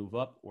strongly move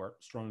up or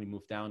strongly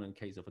move down in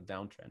case of a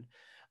downtrend.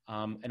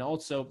 And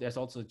also, there's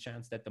also a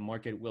chance that the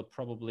market will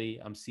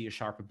probably see a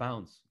sharper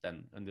bounce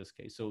than in this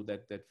case. So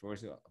that for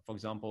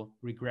example,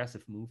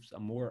 regressive moves are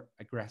more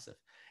aggressive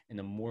in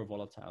a more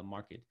volatile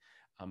market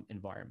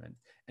environment.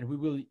 And we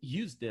will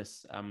use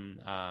this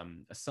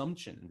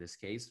assumption in this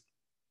case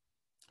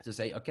to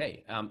say,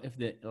 okay, if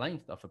the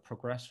length of a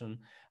progression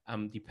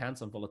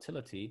depends on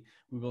volatility,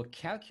 we will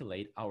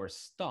calculate our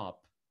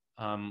stop.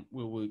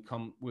 We'll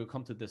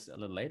come to this a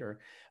little later,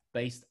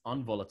 based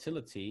on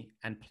volatility,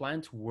 and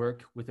plan to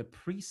work with a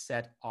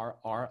preset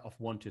RR of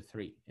 1 to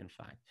 3, in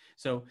fact.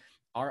 So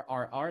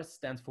RRR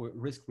stands for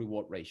risk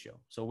reward ratio.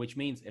 So which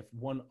means if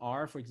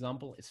 1R, for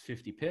example, is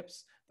 50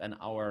 pips, then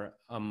our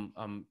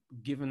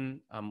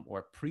given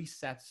or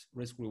preset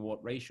risk reward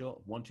ratio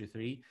of 1 to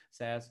 3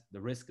 says the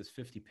risk is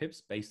 50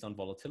 pips based on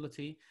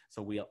volatility.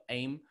 So we'll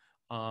aim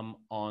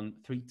on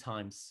 3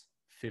 times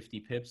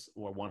 50 pips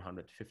or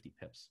 150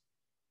 pips.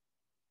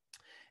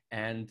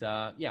 And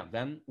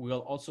then we'll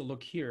also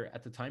look here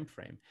at the time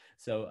frame.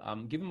 So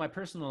given my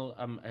personal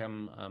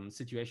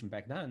situation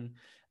back then,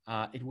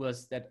 it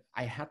was that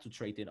I had to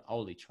trade the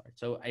hourly chart.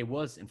 So I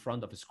was in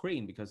front of a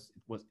screen because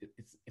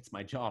it's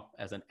my job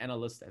as an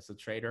analyst, as a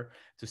trader,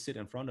 to sit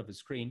in front of a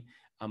screen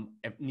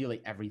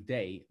nearly every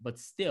day. But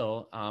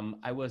still,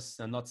 I was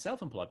not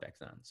self-employed back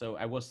then. So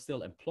I was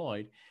still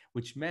employed,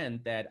 which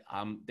meant that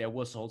there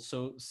was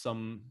also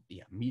some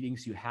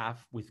meetings you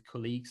have with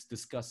colleagues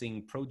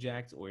discussing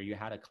projects, or you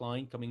had a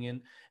client coming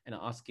in and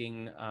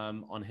asking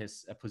on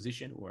his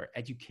position, or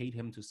educate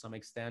him to some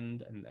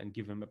extent and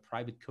give him a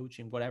private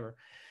coaching, whatever.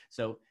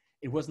 So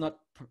it was not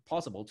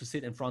possible to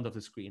sit in front of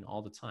the screen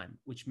all the time,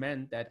 which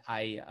meant that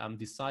I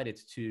decided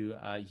to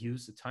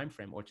use a time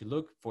frame, or to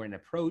look for an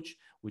approach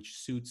which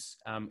suits,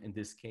 in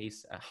this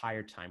case, a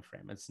higher time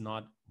frame. It's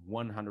not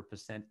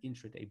 100%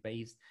 intraday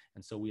based,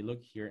 and so we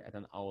look here at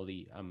an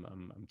hourly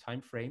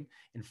time frame.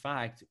 In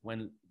fact,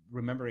 when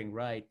remembering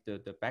right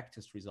the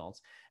backtest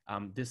results,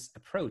 this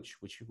approach,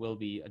 which will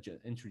be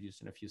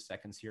introduced in a few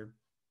seconds here,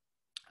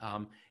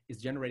 is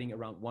generating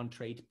around 1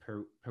 trade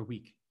per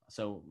week.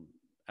 So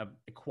a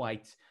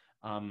quite,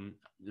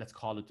 let's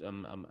call it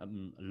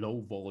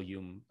low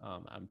volume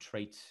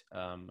trade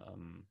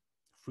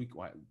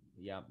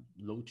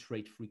low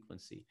trade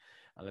frequency.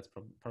 Let's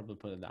probably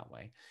put it that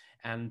way.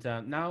 And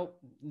now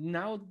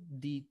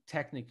the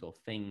technical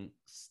thing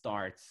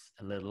starts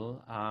a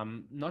little.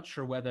 Not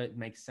sure whether it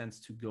makes sense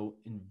to go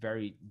in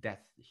very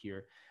depth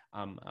here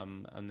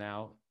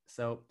now.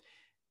 So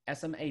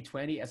SMA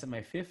 20,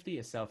 SMA 50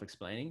 is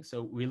self-explaining.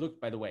 So we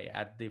look, by the way,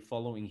 at the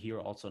following here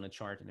also on a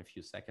chart in a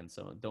few seconds.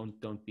 So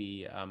don't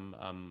be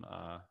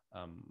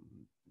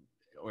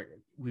or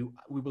we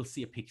will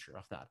see a picture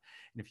of that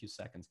in a few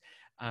seconds.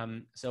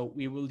 So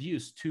we will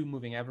use 2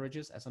 moving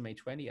averages, SMA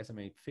 20,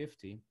 SMA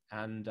 50,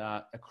 and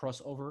a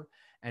crossover,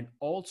 and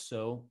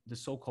also the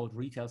so-called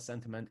retail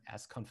sentiment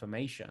as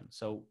confirmation.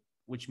 So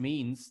which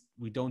means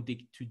we don't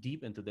dig too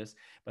deep into this,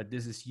 but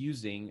this is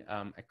using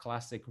a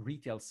classic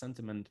retail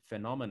sentiment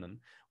phenomenon,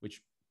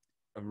 which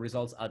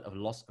results out of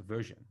loss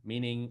aversion,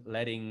 meaning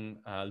letting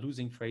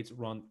losing trades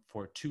run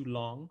for too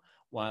long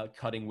while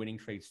cutting winning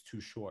trades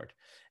too short.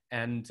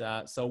 And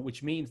so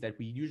which means that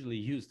we usually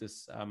use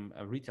this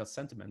retail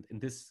sentiment in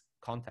this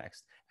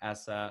context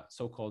as a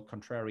so-called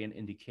contrarian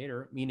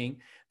indicator, meaning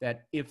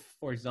that if,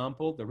 for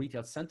example, the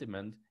retail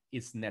sentiment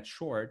is net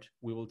short,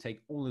 we will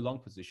take only long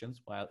positions,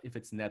 while if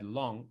it's net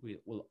long, we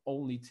will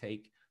only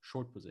take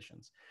short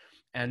positions.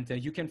 And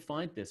you can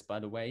find this, by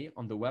the way,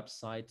 on the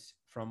website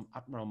from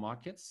Admiral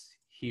Markets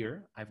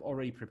here. I've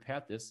already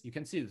prepared this. You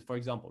can see this, for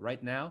example,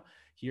 right now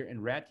here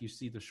in red, you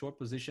see the short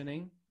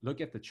positioning. Look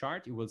at the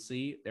chart, you will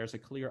see there's a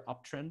clear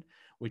uptrend,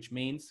 which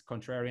means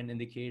contrarian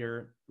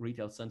indicator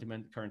retail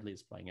sentiment currently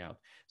is playing out.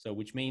 So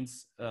which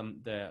means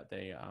the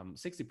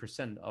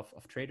 60%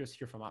 of traders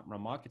here from Admiral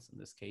Markets in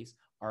this case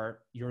are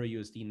Euro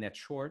USD net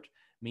short,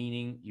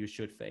 meaning you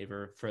should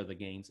favor further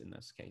gains in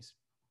this case.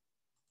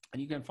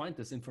 And you can find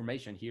this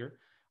information here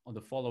on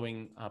the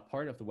following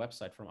part of the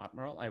website from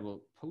Admiral. I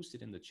will post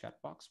it in the chat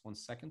box. 1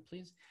 second,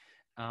 please.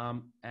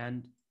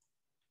 And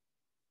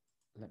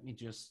let me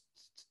just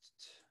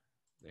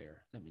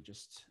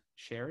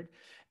share it.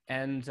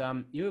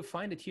 And you'll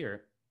find it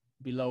here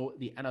below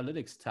the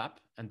analytics tab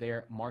and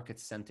their market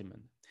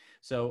sentiment.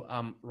 So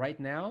right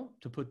now,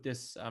 to put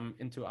this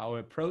into our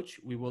approach,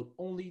 we will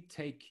only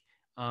take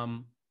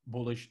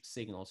bullish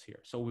signals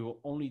here. So we will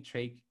only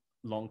take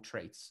long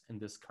trades in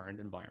this current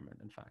environment,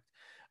 in fact.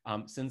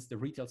 Since the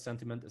retail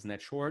sentiment is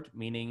net short,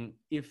 meaning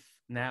if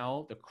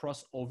now the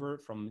crossover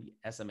from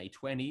the SMA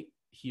 20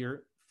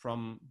 here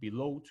from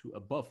below to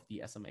above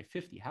the SMA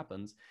 50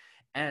 happens,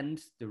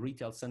 and the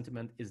retail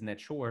sentiment is net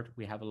short,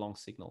 we have a long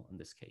signal in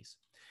this case.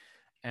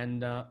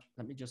 And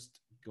let me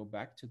just go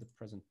back to the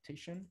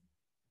presentation.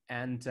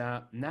 And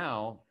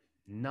now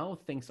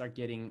things are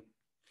getting,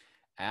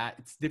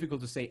 it's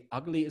difficult to say.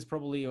 Ugly is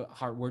probably a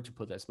hard word to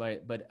put this, but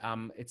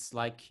it's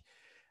like,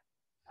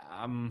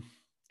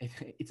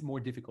 it's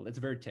more difficult. It's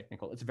very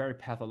technical. It's very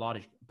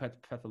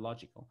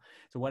pathological.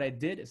 So what I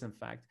did is, in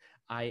fact,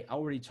 I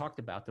already talked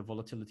about the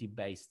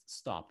volatility-based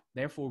stop.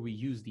 Therefore, we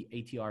use the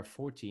ATR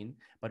 14,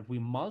 but we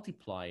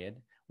multiply it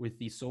with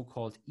the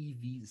so-called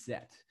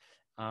EVZ.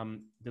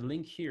 The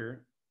link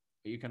here,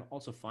 you can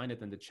also find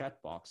it in the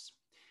chat box.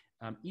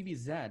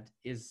 EVZ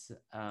is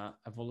a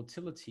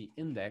volatility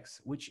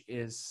index, which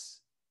is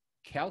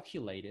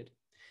calculated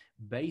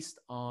based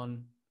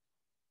on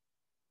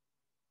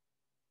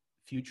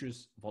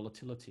futures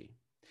volatility.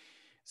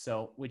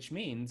 So, which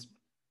means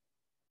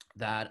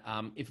that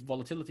if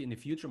volatility in the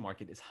future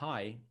market is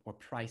high or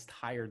priced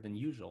higher than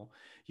usual,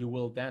 you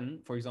will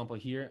then, for example,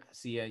 here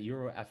see a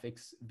Euro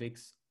FX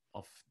VIX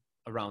of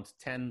around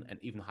 10 and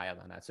even higher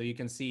than that. So you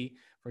can see,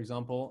 for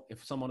example,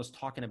 if someone is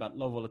talking about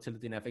low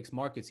volatility in FX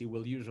markets, he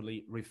will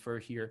usually refer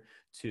here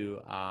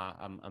to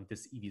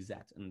this EVZ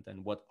and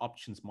then what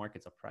options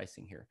markets are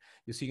pricing here.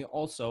 You see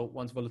also,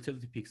 once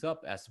volatility picks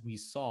up, as we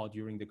saw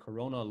during the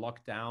Corona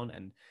lockdown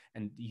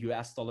and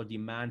US dollar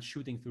demand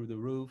shooting through the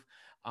roof,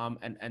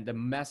 and the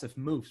massive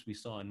moves we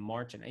saw in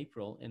March and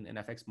April in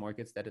FX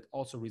markets, that it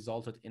also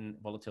resulted in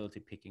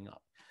volatility picking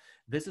up.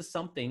 This is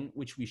something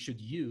which we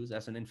should use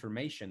as an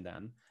information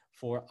then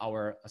for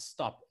our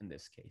stop in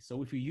this case.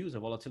 So if we use a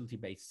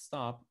volatility-based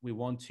stop, we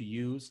want to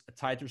use a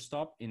tighter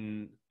stop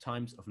in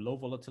times of low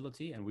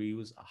volatility, and we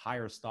use a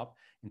higher stop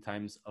in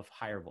times of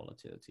higher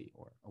volatility,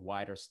 or a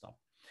wider stop.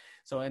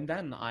 So, and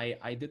then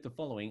I did the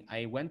following.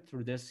 I went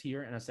through this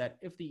here and I said,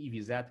 if the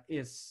EVZ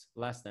is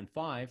less than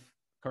 5,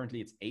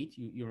 currently it's 8,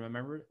 you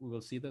remember, we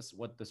will see this,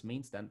 what this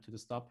means then to the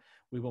stop.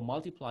 We will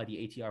multiply the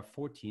ATR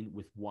 14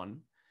 with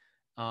 1.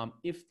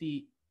 If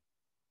the,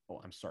 oh,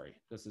 I'm sorry,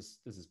 this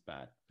is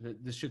bad.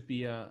 This should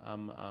be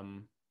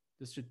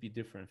this should be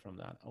different from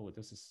that. Oh,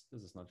 this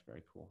is not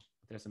very cool.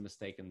 There's a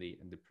mistake in the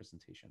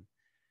presentation.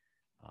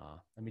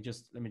 Let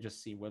me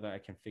just see whether I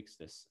can fix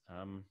this.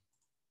 I'm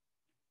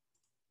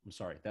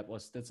sorry,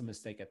 that's a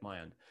mistake at my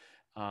end.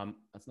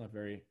 That's not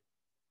very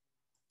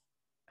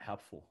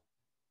helpful.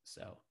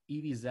 So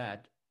EVZ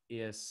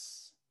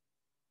is,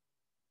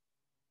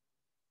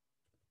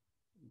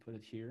 put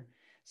it here.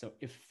 So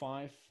if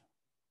 5,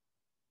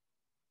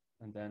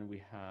 and then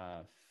we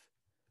have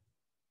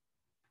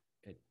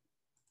it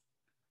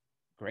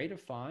greater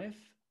 5,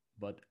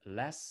 but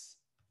less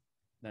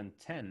than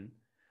 10,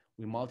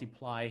 we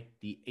multiply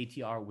the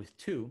ATR with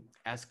 2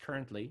 as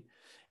currently.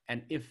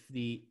 And if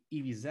the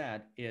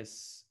EVZ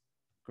is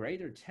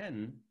greater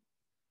 10,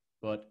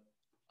 but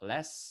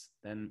less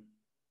than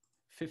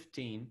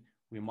 15,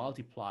 we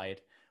multiply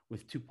it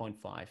with 2.5.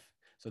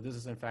 So this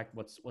is in fact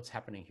what's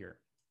happening here.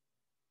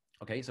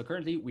 Okay, so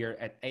currently we are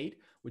at 8,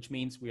 which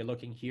means we are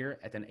looking here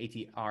at an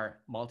ATR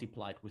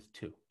multiplied with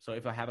 2. So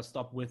if I have a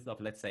stop width of,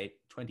 let's say,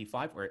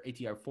 25, or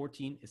ATR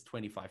 14 is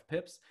 25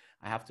 pips,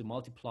 I have to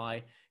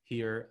multiply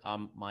here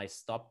my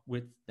stop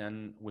width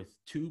then with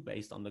 2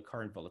 based on the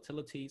current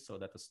volatility, so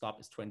that the stop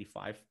is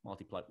 25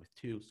 multiplied with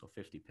 2, so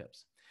 50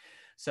 pips.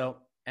 So,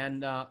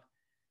 and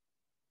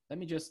let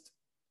me just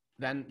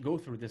then go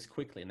through this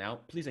quickly. Now,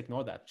 please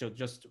ignore that. So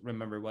just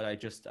remember what I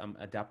just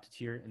adapted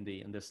here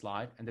in this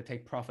slide, and the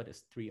take profit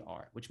is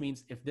 3R, which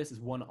means if this is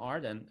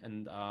 1R, then,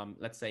 and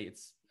let's say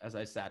it's, as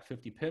I said,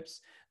 50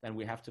 pips, then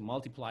we have to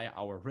multiply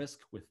our risk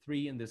with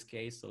 3 in this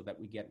case, so that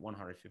we get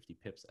 150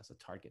 pips as a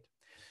target.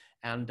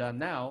 And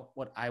now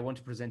what I want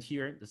to present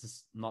here, this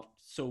is not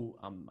so,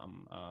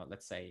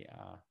 let's say,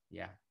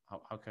 yeah,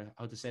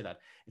 how to say that?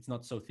 It's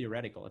not so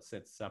theoretical. It's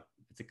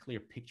a clear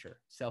picture,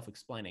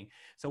 self-explaining.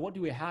 So what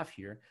do we have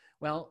here?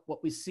 Well,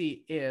 what we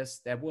see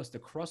is there was the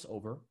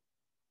crossover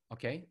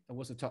Okay, it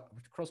was a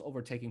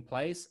crossover taking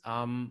place.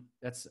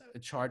 That's a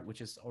chart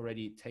which is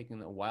already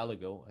taken a while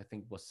ago. I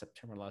think it was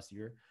September last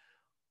year.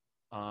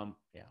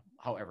 Yeah,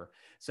 however,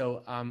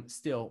 so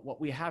still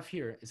what we have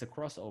here is a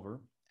crossover,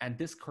 and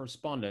this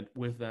corresponded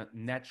with the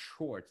net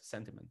short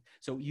sentiment.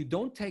 So you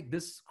don't take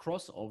this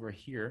crossover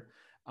here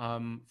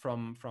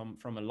from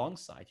a long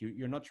side.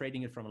 You're not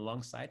trading it from a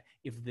long side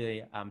if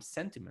the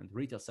sentiment,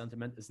 retail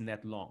sentiment, is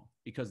net long,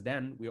 because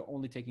then we are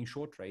only taking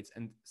short trades.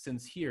 And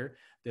since here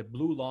the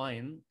blue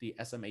line, the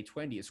SMA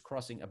 20, is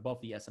crossing above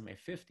the SMA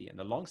 50 and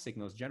the long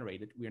signal is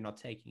generated, we are not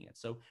taking it.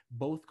 So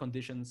both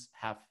conditions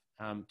have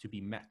to be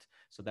met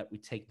so that we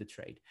take the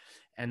trade.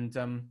 And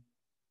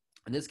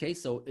in this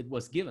case, so it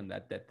was given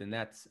that the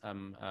net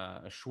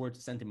short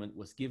sentiment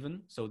was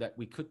given so that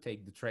we could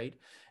take the trade.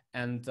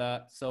 And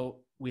so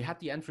we had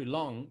the entry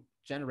long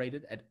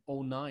generated at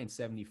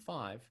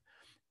 0975,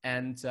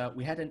 and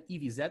we had an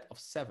EVZ of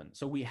 7.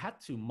 So we had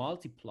to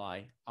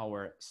multiply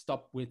our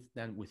stop width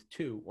then with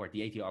 2, or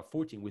the ATR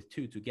 14 with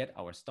 2, to get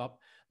our stop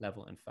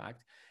level, in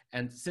fact.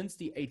 And since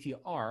the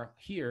ATR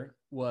here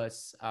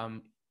was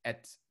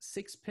at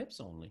 6 pips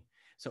only,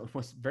 so it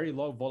was very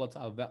low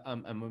volatile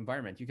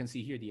environment. You can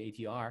see here the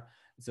ATR.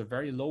 It's a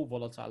very low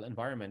volatile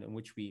environment in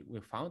which we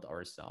found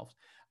ourselves.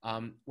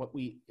 What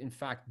we in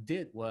fact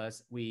did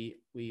was we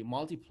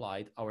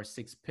multiplied our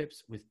 6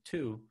 pips with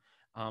 2,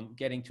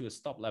 getting to a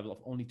stop level of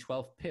only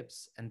 12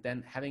 pips, and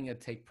then having a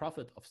take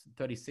profit of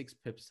 36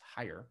 pips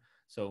higher.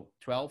 So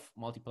 12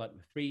 multiplied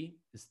with 3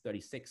 is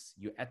 36.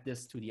 You add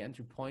this to the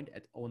entry point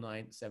at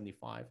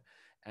 0975.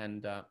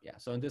 And yeah,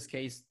 so in this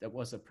case, that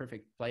was a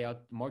perfect play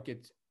out.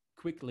 Market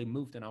quickly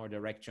moved in our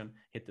direction,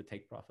 hit the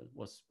take profit,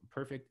 was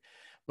perfect.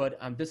 But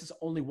this is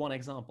only one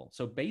example.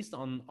 So based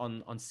on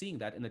seeing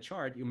that in the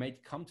chart, you may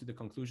come to the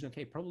conclusion,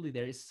 okay, probably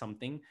there is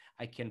something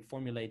I can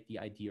formulate the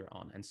idea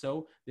on. And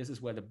so this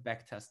is where the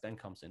backtest then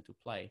comes into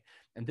play.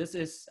 And this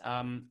is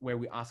where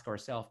we ask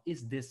ourselves,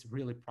 is this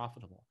really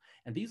profitable?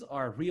 And these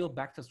are real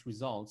backtest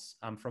results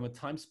from a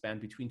time span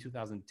between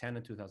 2010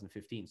 and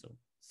 2015. So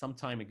some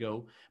time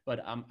ago, but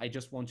I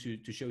just want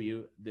to show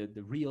you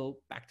the real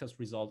backtest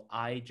result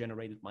I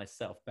generated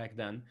myself back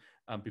then,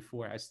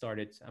 before I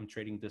started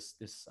trading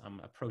this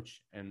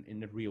approach in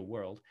the real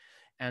world.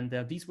 And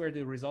these were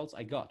the results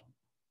I got.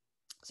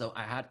 So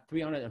I had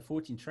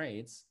 314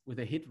 trades with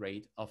a hit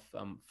rate of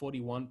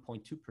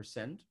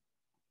 41.2%,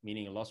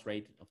 meaning a loss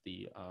rate of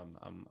the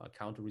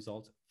counter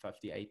result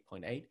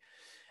 58.8.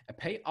 A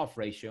payoff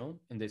ratio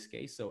in this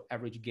case, so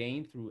average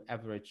gain through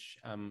average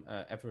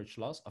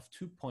loss of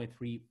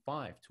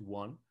 2.35 to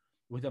 1,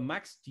 with a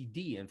max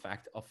DD, in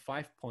fact, of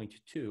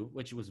 5.2,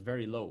 which was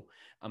very low.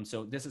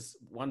 So this is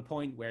one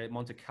point where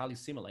Monte Carlo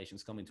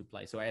simulations come into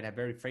play. So I had a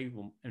very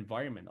favorable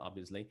environment,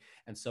 obviously.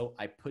 And so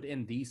I put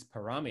in these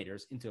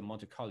parameters into a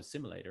Monte Carlo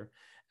simulator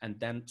and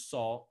then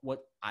saw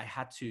what I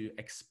had to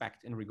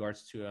expect in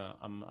regards to a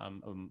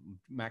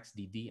max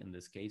DD in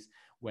this case,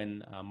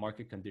 when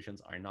market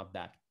conditions are not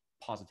that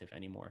positive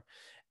anymore.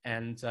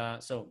 And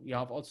so you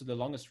have also the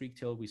longest streak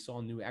till we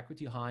saw new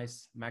equity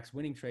highs, max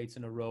winning trades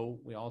in a row.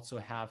 We also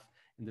have,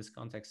 in this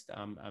context,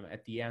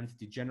 at the end,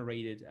 the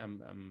generated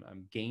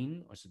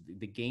gain, or so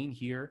the gain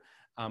here,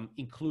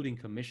 including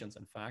commissions,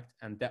 in fact,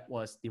 and that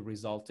was the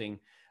resulting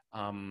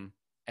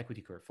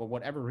equity curve. For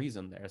whatever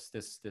reason, there's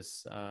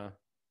this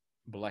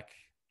black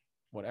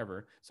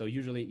whatever. So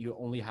usually you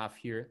only have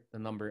here the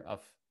number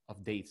of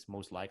dates,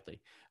 most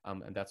likely,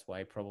 and that's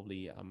why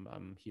probably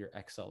here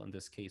Excel in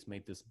this case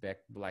made this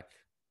black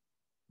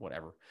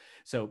whatever.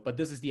 So, but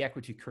this is the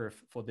equity curve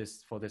for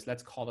this,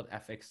 let's call it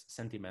FX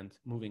sentiment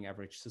moving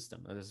average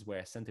system. And this is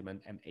where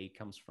sentiment MA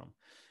comes from.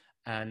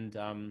 And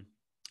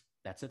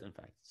that's it, in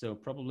fact. So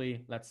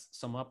probably let's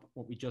sum up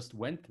what we just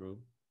went through.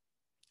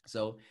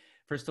 So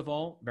first of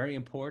all, very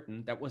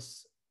important, that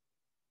was,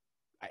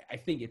 I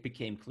think it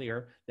became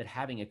clear that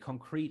having a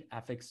concrete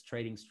FX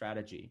trading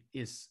strategy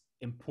is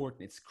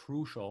important. It's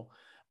crucial,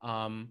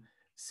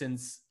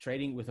 since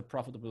trading with a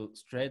profitable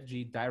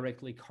strategy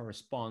directly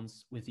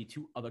corresponds with the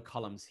two other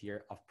columns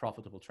here of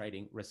profitable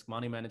trading: risk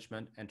money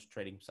management and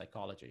trading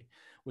psychology,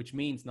 which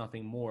means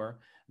nothing more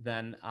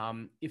than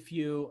if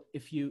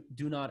you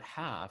do not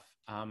have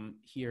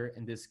here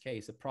in this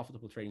case a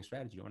profitable trading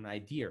strategy or an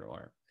idea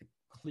or a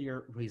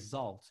clear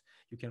result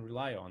you can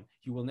rely on,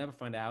 you will never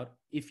find out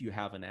if you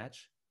have an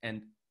edge,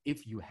 and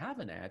if you have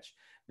an edge,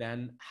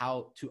 then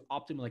how to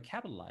optimally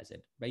capitalize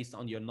it based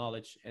on your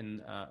knowledge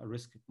in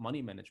risk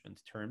money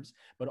management terms,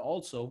 but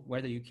also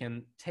whether you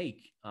can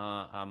take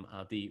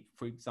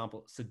for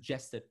example,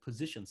 suggested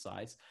position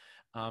size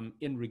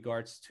in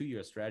regards to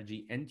your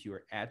strategy and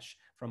your edge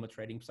from a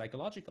trading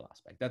psychological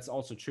aspect. That's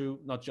also true,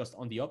 not just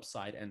on the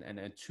upside and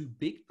a too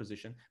big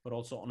position, but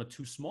also on a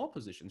too small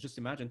position. Just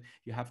imagine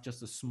you have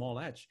just a small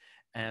edge,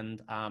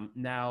 and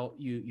now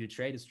you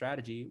trade a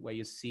strategy where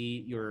you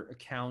see your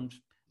account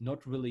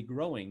not really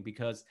growing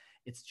because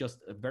it's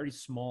just a very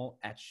small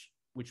edge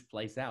which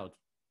plays out,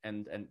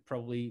 and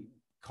probably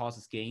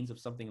causes gains of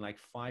something like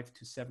 5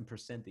 to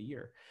 7% a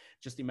year.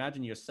 Just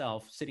imagine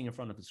yourself sitting in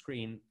front of the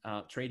screen,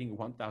 trading a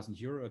 1,000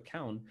 euro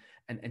account,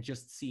 and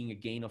just seeing a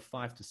gain of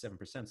 5 to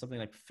 7%, something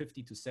like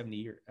 50 to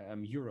 70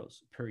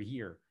 euros per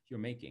year you're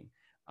making.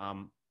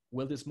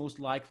 Will this most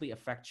likely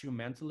affect you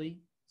mentally?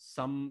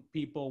 Some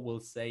people will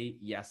say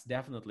yes,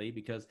 definitely,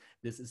 because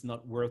this is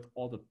not worth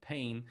all the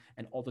pain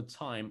and all the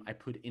time I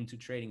put into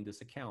trading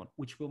this account,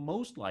 which will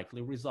most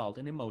likely result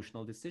in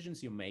emotional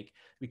decisions you make,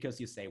 because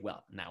you say,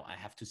 well, now I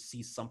have to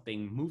see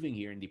something moving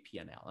here in the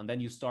P&L. And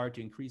then you start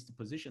to increase the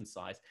position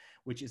size,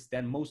 which is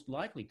then most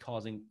likely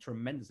causing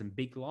tremendous and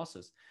big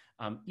losses,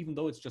 even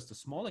though it's just a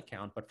small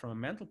account, but from a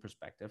mental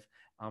perspective,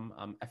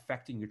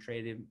 affecting your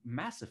trading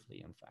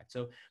massively, in fact.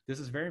 So this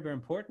is very, very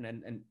important,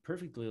 and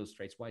perfectly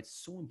illustrates why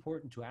it's so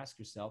important to ask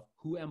yourself,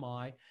 who am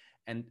I?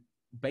 And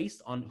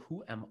based on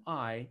who am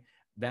I,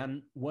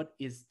 then what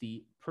is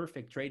the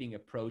perfect trading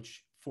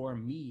approach for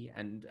me,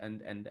 and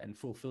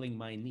fulfilling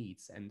my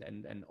needs,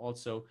 and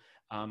also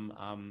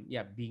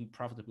being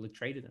profitably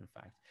traded, in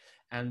fact.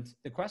 And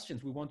the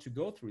questions we want to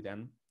go through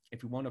then,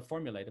 if we want to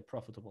formulate a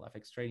profitable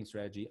FX trading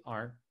strategy,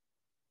 are: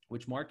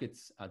 which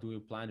markets do we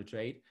plan to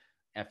trade?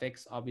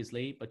 FX,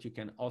 obviously, but you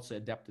can also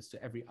adapt this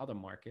to every other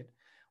market.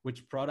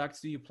 Which products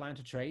do you plan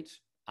to trade?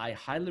 I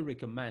highly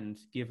recommend,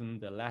 given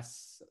the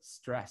less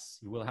stress,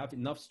 you will have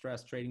enough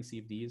stress trading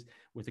CFDs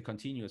with a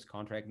continuous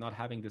contract, not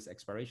having this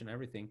expiration,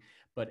 everything,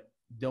 but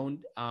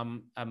don't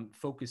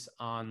focus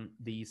on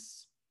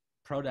these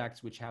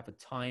products which have a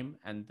time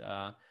and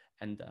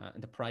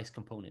the price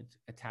component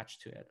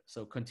attached to it.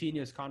 So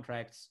continuous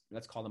contracts,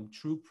 let's call them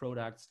true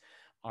products,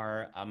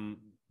 are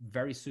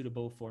very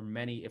suitable for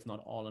many, if not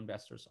all,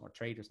 investors or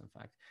traders, in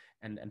fact,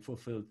 and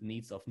fulfill the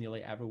needs of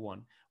nearly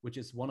everyone, which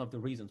is one of the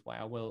reasons why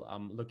I will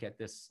look at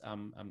this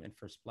in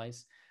first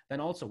place. Then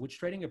also, which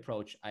trading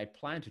approach I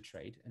plan to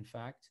trade, in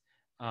fact,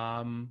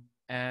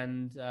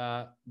 and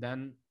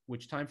then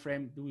which time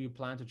frame do you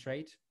plan to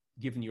trade,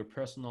 given your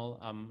personal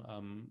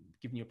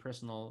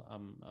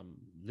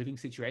living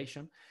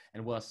situation,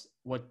 and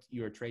what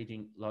your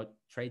trading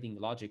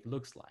logic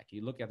looks like.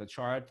 You look at the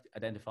chart,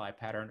 identify a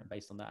pattern, and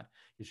based on that,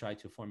 you try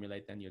to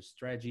formulate then your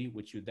strategy,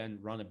 which you then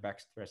run a back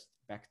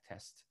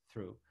test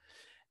through.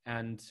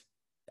 And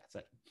that's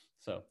it.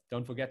 So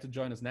don't forget to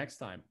join us next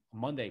time. On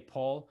Monday,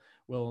 Paul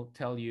will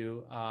tell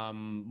you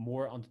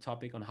more on the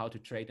topic on how to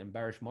trade in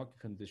bearish market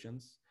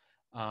conditions.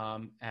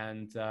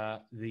 The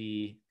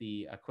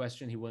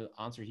question he will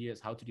answer here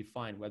is how to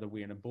define whether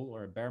we're in a bull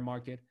or a bear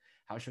market.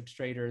 How should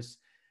traders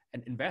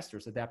and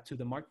investors adapt to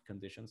the market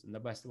conditions, and the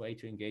best way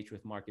to engage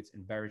with markets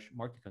in bearish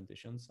market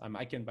conditions.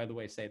 I can, by the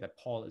way, say that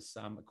Paul is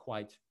a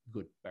quite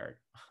good bear.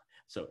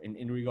 So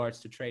in regards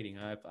to trading,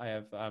 I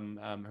have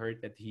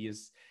heard that he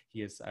is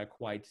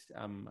quite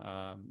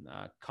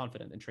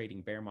confident in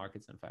trading bear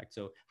markets, in fact.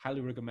 So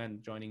highly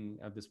recommend joining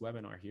this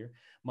webinar here.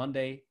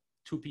 Monday,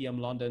 2 p.m.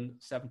 London,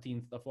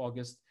 17th of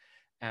August.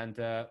 And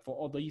for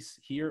all these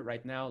here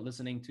right now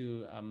listening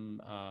to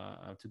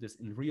this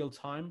in real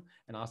time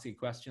and asking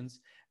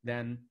questions,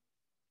 then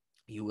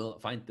you will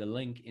find the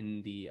link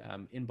in the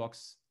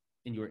inbox,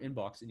 in your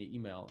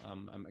email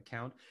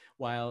account.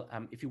 While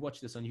if you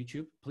watch this on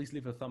YouTube, please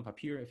leave a thumb up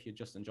here if you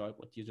just enjoyed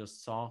what you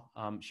just saw.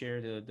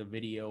 Share the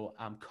video,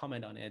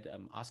 comment on it,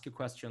 ask your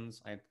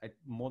questions. I'm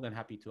more than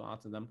happy to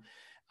answer them.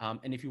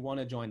 And if you want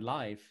to join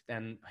live,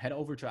 then head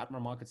over to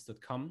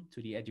atmarmarkets.com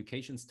to the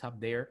educations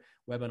tab there,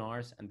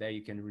 webinars, and there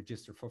you can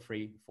register for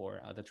free for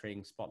the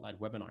Trading Spotlight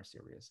webinar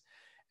series.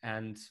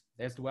 And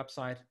there's the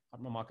website,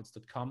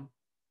 atmarmarkets.com.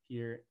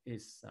 Here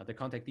is the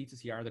contact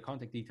details. Here are the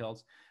contact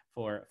details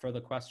for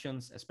further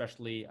questions,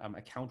 especially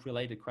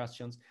account-related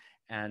questions.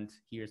 And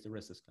here's the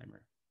risk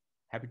disclaimer.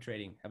 Happy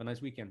trading. Have a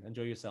nice weekend.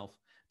 Enjoy yourself.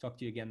 Talk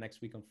to you again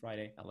next week on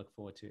Friday. I look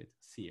forward to it.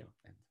 See you.